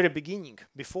in the very beginning,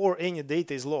 before any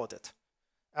data is loaded.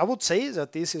 I would say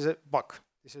that this is a bug,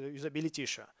 this is a usability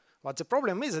issue. But the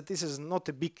problem is that this is not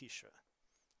a big issue.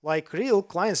 Like real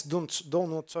clients do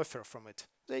not suffer from it.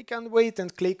 They can wait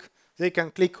and click. They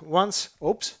can click once,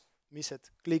 oops, miss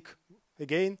it, click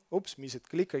again, oops, miss it,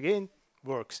 click again,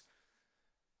 works.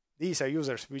 These are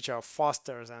users which are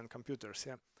faster than computers,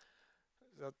 yeah.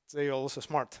 That they are also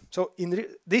smart. So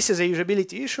this is a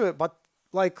usability issue, but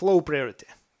like low priority,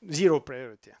 0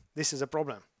 priority. This is a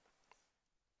problem.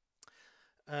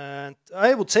 And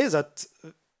I would say that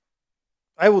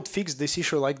I would fix this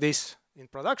issue like this. In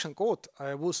production code,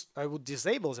 I would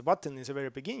disable the button in the very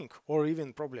beginning, or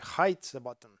even probably hide the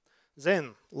button.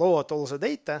 Then load all the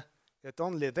data, and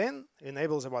only then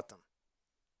enable the button.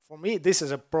 For me, this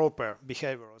is a proper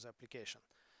behavior of the application.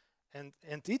 And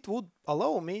it would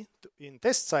allow me to, in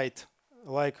test site,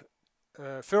 like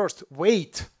first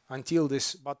wait until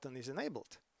this button is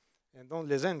enabled, and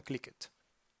only then click it.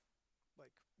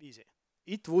 Like easy.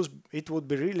 It would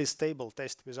be really stable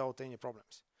test without any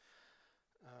problems.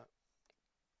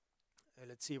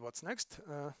 Let's see what's next.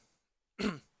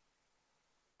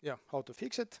 Yeah, how to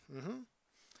fix it.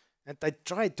 And I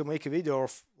tried to make a video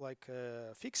of like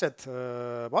fix it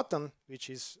button, which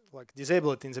is like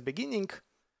disable it in the beginning.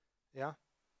 Yeah.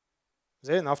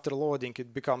 Then after loading,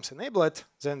 it becomes enabled.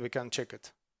 Then we can check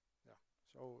it. Yeah.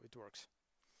 So it works.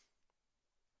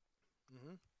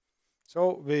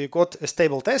 So we got a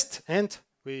stable test and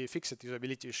we fixed the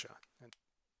usability issue. And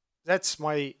that's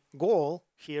my goal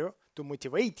here, to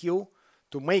motivate you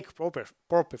to make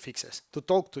proper fixes, to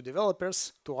talk to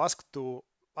developers, to ask to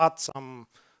add some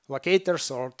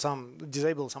locators or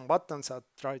disable some buttons at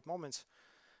right moments,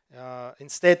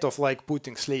 instead of like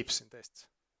putting sleeps in tests.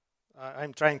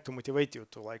 I'm trying to motivate you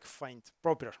to like find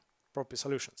proper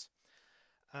solutions.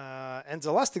 And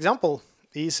the last example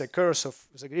is a curse of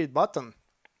the grid button.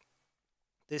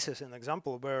 This is an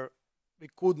example where we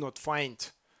could not find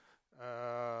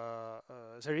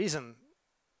the reason.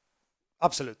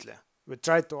 Absolutely. We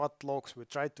tried to add logs, we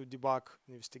tried to debug,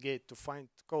 investigate, to find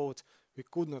code. We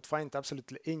could not find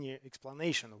absolutely any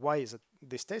explanation why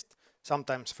this test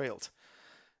sometimes failed.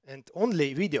 And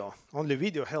only video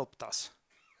helped us.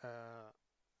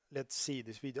 Let's see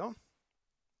this video.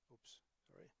 Oops,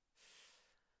 sorry.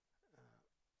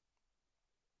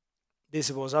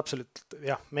 This was absolute,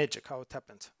 yeah, magic how it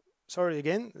happened. Sorry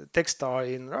again, the texts are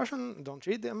in Russian, don't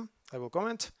read them, I will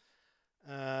comment.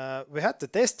 We had the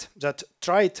test that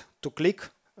tried to click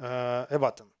a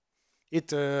button.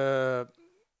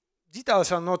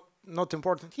 Details are not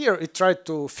important here. It tried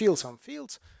to fill some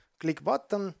fields, click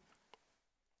button.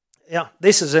 Yeah,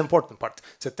 this is the important part.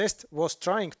 The test was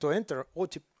trying to enter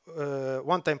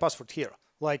one-time password here,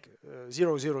 like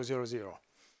 0000,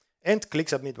 and click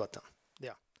submit button.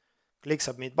 Yeah, click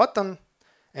submit button.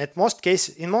 In most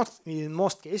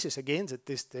cases, again, that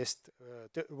this test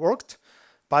worked.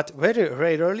 But very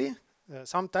rarely,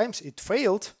 sometimes it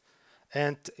failed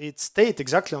and it stayed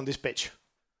exactly on this page.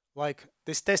 Like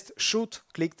this test should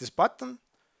click this button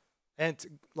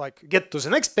and like get to the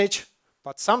next page,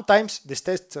 but sometimes this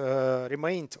test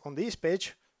remained on this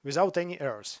page without any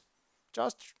errors.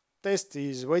 Just test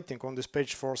is waiting on this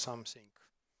page for something.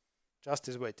 Just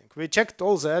is waiting. We checked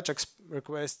all the Ajax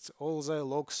requests, all the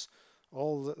logs,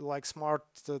 all the, like smart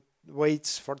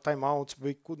waits for timeouts.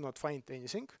 We could not find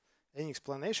anything, any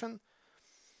explanation.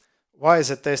 Why is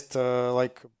the test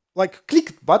like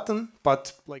clicked button,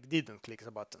 but like didn't click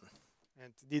the button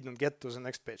and didn't get to the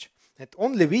next page. And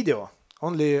only video,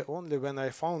 only when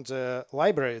I found the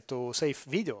library to save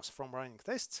videos from running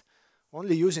tests,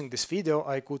 only using this video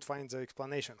I could find the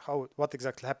explanation what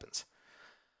exactly happens.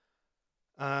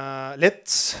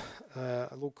 Let's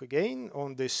look again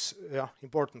on this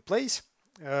important place.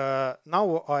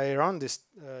 Now I run this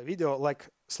video like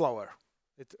slower,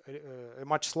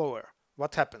 much slower.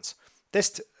 What happens?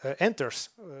 Test enters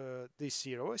this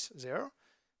 0 is there,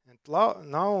 and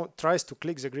now tries to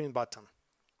click the green button.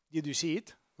 Did you see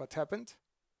it? What happened?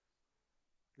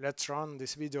 Let's run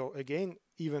this video again,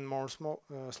 even more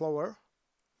slower.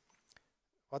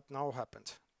 What now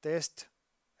happened? Test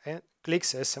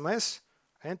clicks SMS,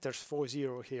 enters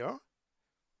 40 here,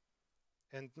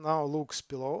 and now looks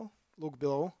below. Look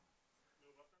below.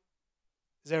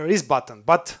 There is button,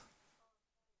 but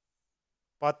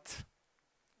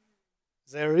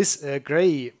there is a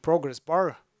gray progress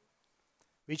bar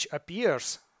which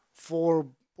appears for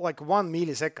like 1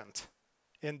 millisecond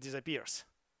and disappears.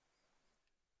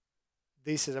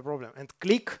 This is a problem. And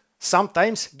click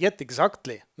sometimes get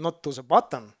exactly not to the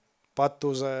button, but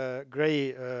to the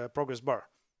gray progress bar.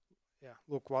 Yeah,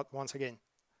 look once again.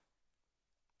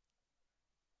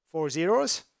 4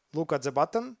 zeros. Look at the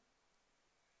button.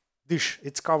 Dish,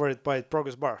 it's covered by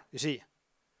progress bar. You see,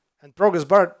 and progress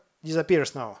bar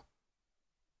disappears now.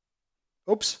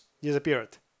 Oops,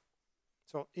 disappeared.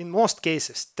 So in most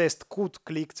cases, test could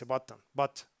click the button,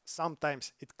 but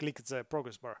sometimes it clicked the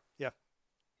progress bar. Yeah.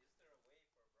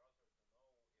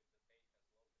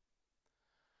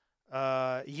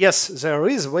 Yes, there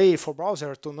is a way for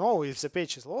browser to know if the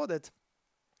page is loaded.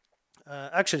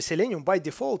 Actually, Selenium by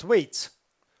default waits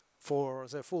for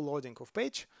the full loading of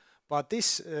page, but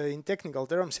this in technical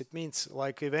terms it means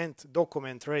like event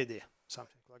document ready,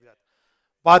 something like that.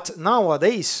 But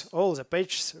nowadays all the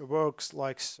pages works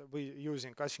like we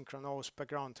using asynchronous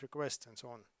background request and so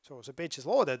on. So the page is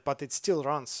loaded, but it still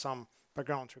runs some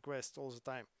background request all the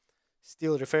time,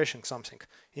 still refreshing something.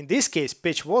 In this case,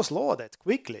 page was loaded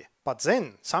quickly, but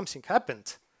then something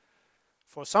happened.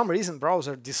 For some reason,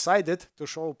 browser decided to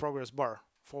show progress bar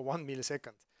for 1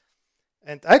 millisecond.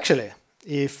 And actually,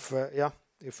 if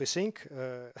we think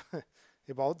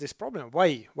about this problem,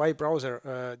 why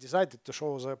browser decided to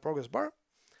show the progress bar,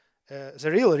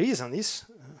 the real reason is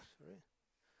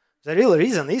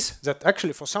that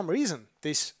actually for some reason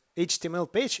this HTML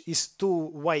page is too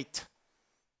white.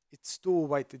 It's too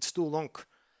white. It's too long,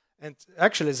 and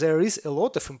actually there is a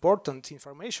lot of important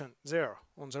information there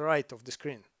on the right of the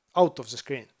screen, out of the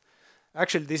screen.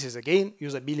 Actually, this is again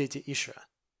usability issue.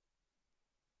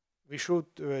 We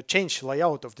should change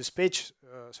layout of this page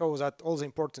so that all the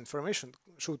important information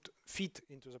should fit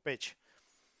into the page.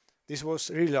 This was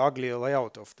really ugly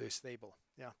layout of this table,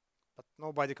 yeah. But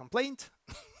nobody complained.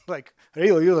 Like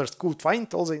real users could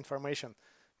find all the information,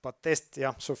 but test,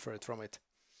 suffered from it.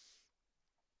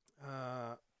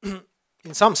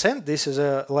 In some sense, this is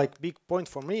a big point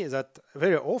for me that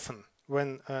very often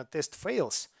when a test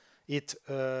fails, it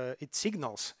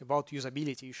signals about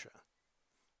usability issue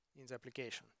in the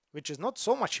application, which is not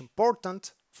so much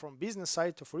important from business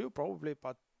side for you probably,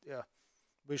 but yeah,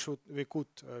 we could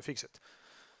fix it.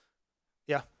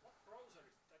 Yeah. What browser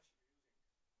is it actually using?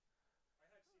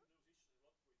 I have seen those issues a lot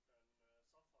with Safari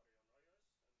on iOS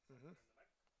and the Mac,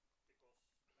 because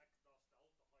the Mac does the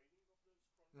auto hiding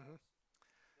of the scroll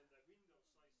bars. Then the window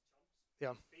size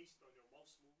jumps based on your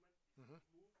mouse movement. If you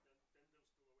move,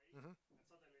 then those go away, and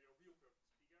suddenly your viewport is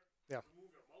bigger. Yeah. You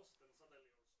move your mouse, then suddenly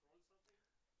you scroll something,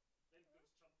 then those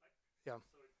jump back. Yeah.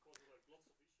 So it causes like lots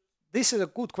of issues. This is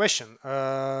a good question.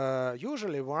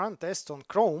 Usually we run tests on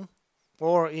Chrome,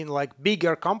 or in like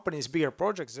bigger companies, bigger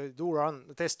projects, they do run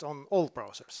tests on all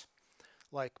browsers,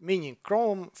 like meaning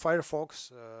Chrome,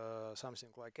 Firefox, something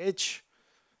like Edge.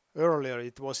 Earlier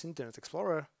it was Internet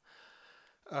Explorer.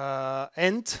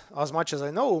 And as much as I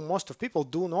know, most of people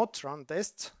do not run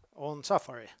tests on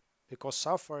Safari, because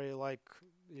Safari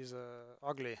is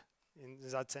ugly in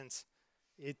that sense.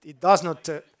 It does not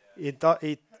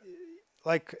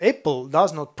like Apple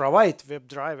does not provide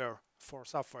WebDriver for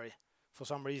Safari for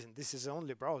some reason. This is the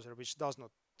only browser which does not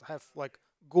have like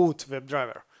good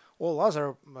WebDriver. all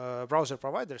other browser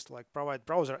providers like provide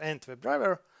browser and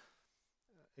WebDriver,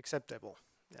 acceptable.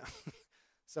 Yeah.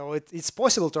 So it's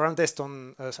possible to run test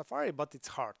on Safari, but it's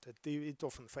hard. It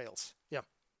often fails. Yeah.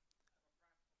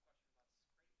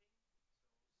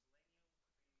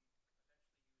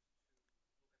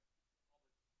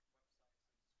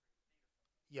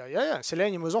 Yeah.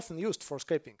 Selenium is often used for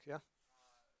scraping. Yeah.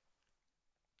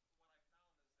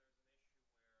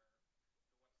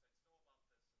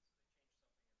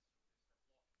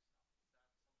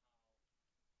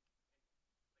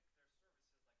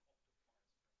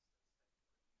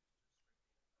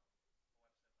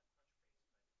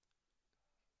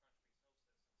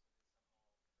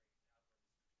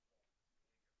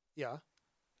 Yeah.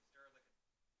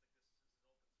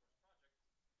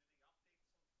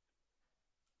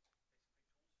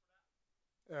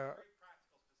 Uh,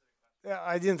 yeah,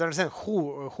 I didn't understand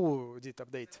who did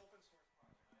update.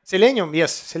 Selenium,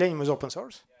 yes, Selenium is open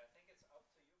source.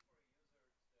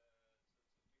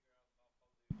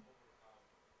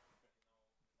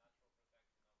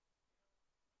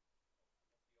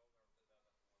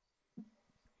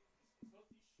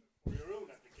 For your own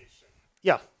application.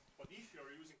 Yeah. But if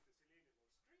you're using the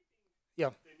Selenium for scraping,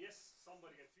 Yeah. then yes,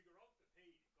 somebody can figure out that,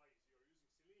 hey, guys,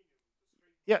 you're using Selenium to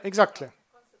scrape. Yeah, exactly. And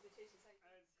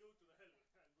go to the hell.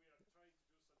 And we are trying to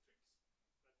do some tricks that when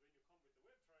you come with the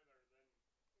WebDriver,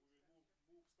 then we will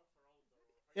move stuff around or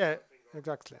Yeah, something.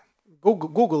 exactly.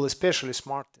 Google is especially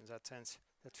smart in that sense.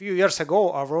 A few years ago,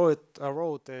 I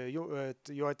wrote a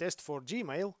UI test for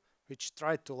Gmail, which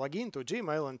tried to log into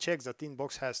Gmail and check that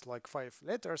inbox has like 5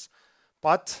 letters,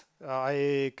 but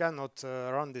I cannot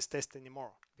run this test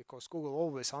anymore because Google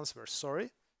always answers,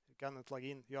 sorry, you cannot log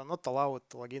in. You are not allowed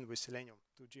to log in with Selenium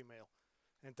to Gmail.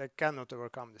 And I cannot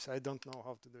overcome this. I don't know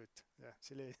how to do it. Yeah,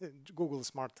 Google is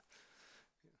smart.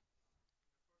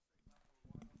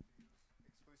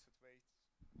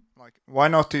 Like, why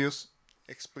not use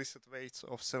explicit weights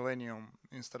of Selenium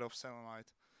instead of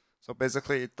Selenite? So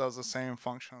basically it does the same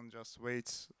function, just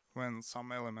waits when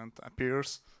some element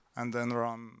appears and then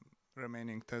run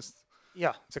remaining tests.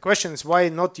 Yeah, the question is why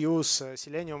not use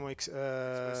Selenium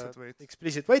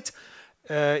explicit weight?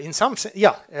 In some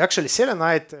yeah, actually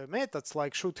Selenite methods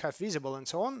like should have visible and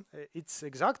so on, it's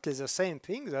exactly the same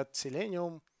thing that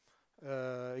Selenium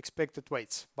expected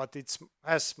weights, but it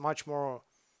has much more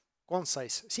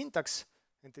concise syntax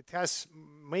and it has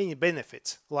many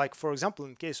benefits. Like for example,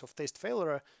 in case of test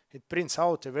failure, it prints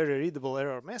out a very readable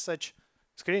error message,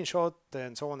 screenshot,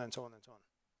 and so on and so on and so on.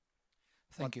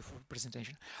 Thank you for the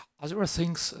presentation. Are there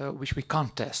things which we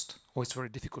can't test or it's very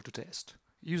difficult to test?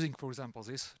 Using, for example,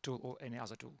 this tool or any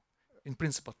other tool. In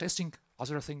principle, testing, are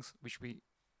there things which we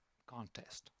can't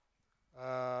test?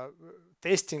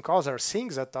 Testing other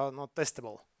things that are not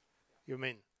testable, you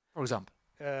mean? For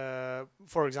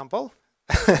example?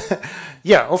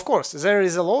 Yeah, of course. There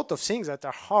is a lot of things that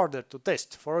are harder to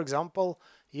test. For example,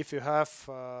 if you have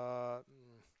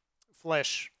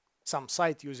Flash, some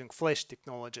site using Flash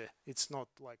technology, it's not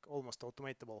like almost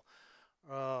automatable.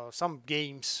 Some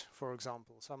games, for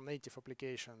example, some native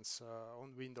applications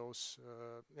on Windows,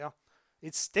 yeah,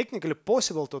 it's technically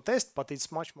possible to test, but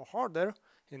it's much more harder,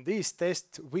 and these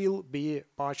tests will be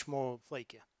much more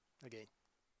flaky again.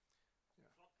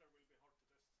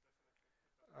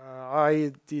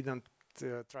 I didn't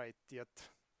try it yet,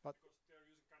 but They're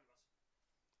using Canvas.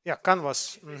 yeah,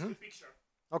 Canvas.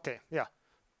 Okay, yeah.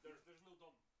 There's no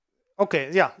DOM. Okay,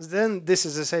 yeah. Then this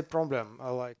is the same problem.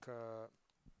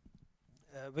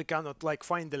 We cannot like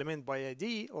find element by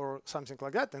ID or something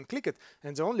like that and click it.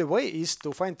 And the only way is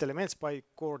to find elements by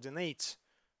coordinates,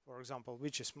 for example,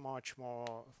 which is much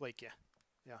more flaky.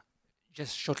 Yeah.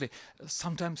 Just shortly,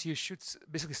 sometimes you should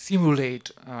basically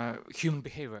simulate human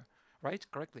behavior, right?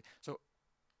 Correctly. So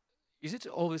is it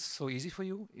always so easy for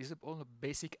you? Is it all the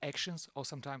basic actions, or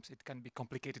sometimes it can be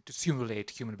complicated to simulate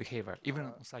human behavior, even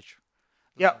on such?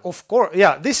 Yeah, of course.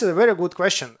 Yeah, this is a very good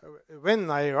question.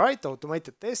 When I write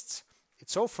automated tests,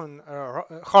 it's often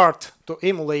hard to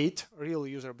emulate real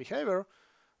user behavior.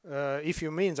 If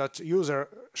you mean that user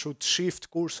should shift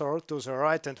cursor to the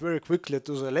right and very quickly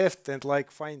to the left and like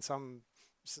find some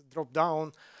drop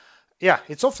down, yeah,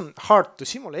 it's often hard to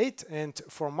simulate. And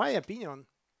for my opinion,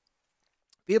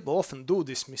 people often do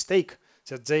this mistake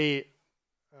that they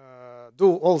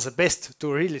do all the best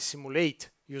to really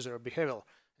simulate user behavior.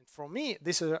 And for me,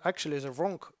 this is actually the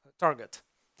wrong target.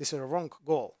 This is a wrong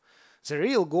goal. The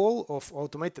real goal of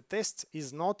automated tests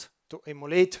is not to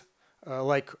emulate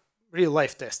like real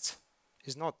life tests.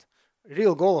 Is not.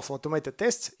 Real goal of automated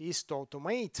tests is to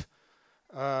automate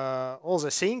all the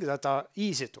things that are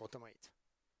easy to automate.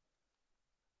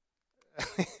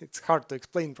 It's hard to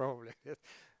explain probably.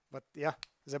 But yeah,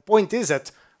 the point is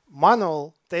that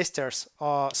manual testers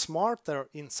are smarter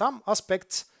in some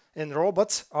aspects and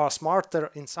robots are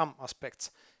smarter in some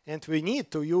aspects. And we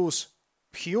need to use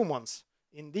humans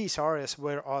in these areas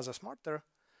where others are smarter,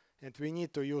 and we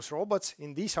need to use robots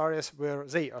in these areas where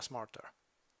they are smarter.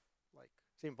 Like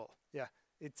simple, yeah.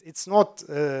 It's not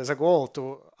the goal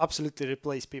to absolutely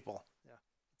replace people. Yeah,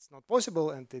 it's not possible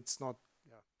and it's not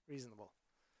reasonable.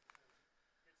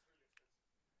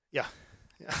 Yeah,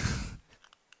 yeah. To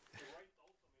write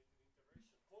automated integration,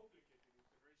 complicated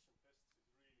integration tests is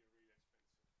really, really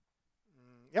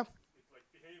expensive. Yeah. It's like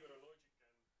behavioral logic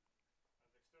and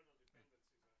external dependencies, and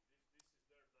if this is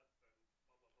there, that, then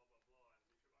blah, blah, blah, blah, blah.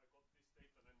 And if I got this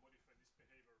data, then modify this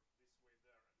behavior this way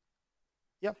there. And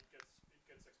Yeah. It gets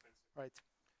expensive. Right.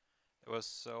 There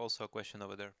was also a question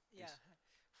over there. Yeah. Please.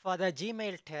 For the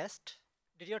Gmail test,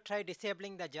 did you try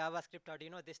disabling the JavaScript, or do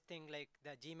you know this thing like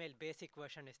the Gmail basic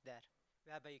version is there,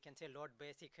 whereby you can say load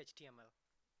basic HTML?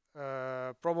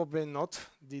 Probably not.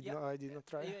 Yeah. I did not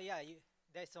try.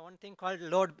 There's one thing called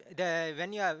load.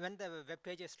 When the web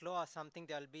page is slow or something,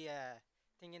 there will be a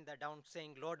thing in the down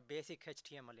saying load basic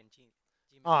HTML in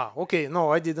Gmail. Ah, okay.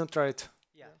 No, I didn't try it.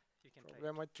 Yeah, you can try. Probably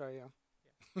I might try. Yeah.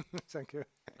 Thank you.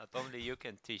 Not only you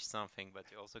can teach something,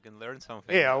 but you also can learn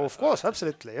something. Yeah, of course,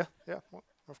 absolutely. Yeah,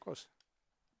 of course.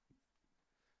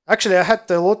 Actually, I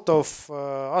had a lot of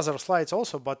other slides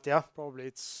also, but yeah, probably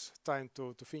it's time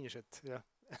to finish it. Yeah.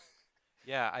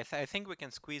 Yeah, I think we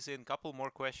can squeeze in a couple more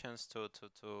questions to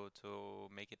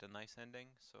make it a nice ending.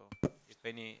 So, if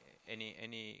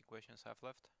any questions have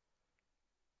left,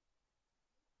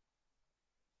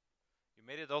 you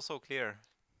made it also clear.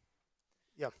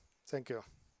 Yeah, thank you.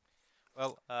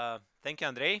 Well, thank you,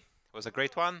 Andrei. It was a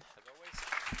great one, as always.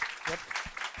 Yep.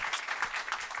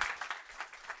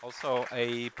 Also,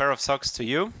 a pair of socks to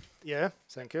you. Yeah,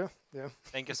 thank you. Yeah.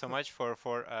 Thank you so much for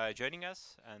joining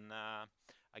us. And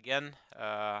again,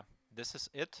 this is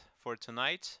it for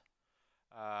tonight.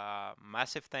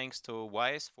 Massive thanks to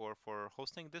Wise for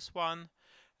hosting this one.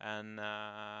 And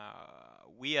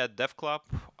we at DevClub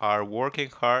are working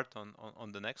hard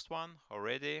on the next one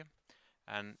already.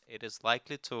 And it is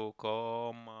likely to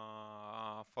come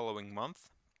following month,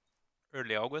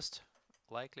 early August,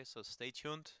 likely. So stay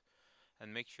tuned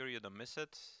and make sure you don't miss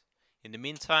it. In the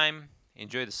meantime,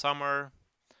 enjoy the summer,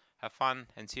 have fun,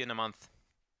 and see you in a month.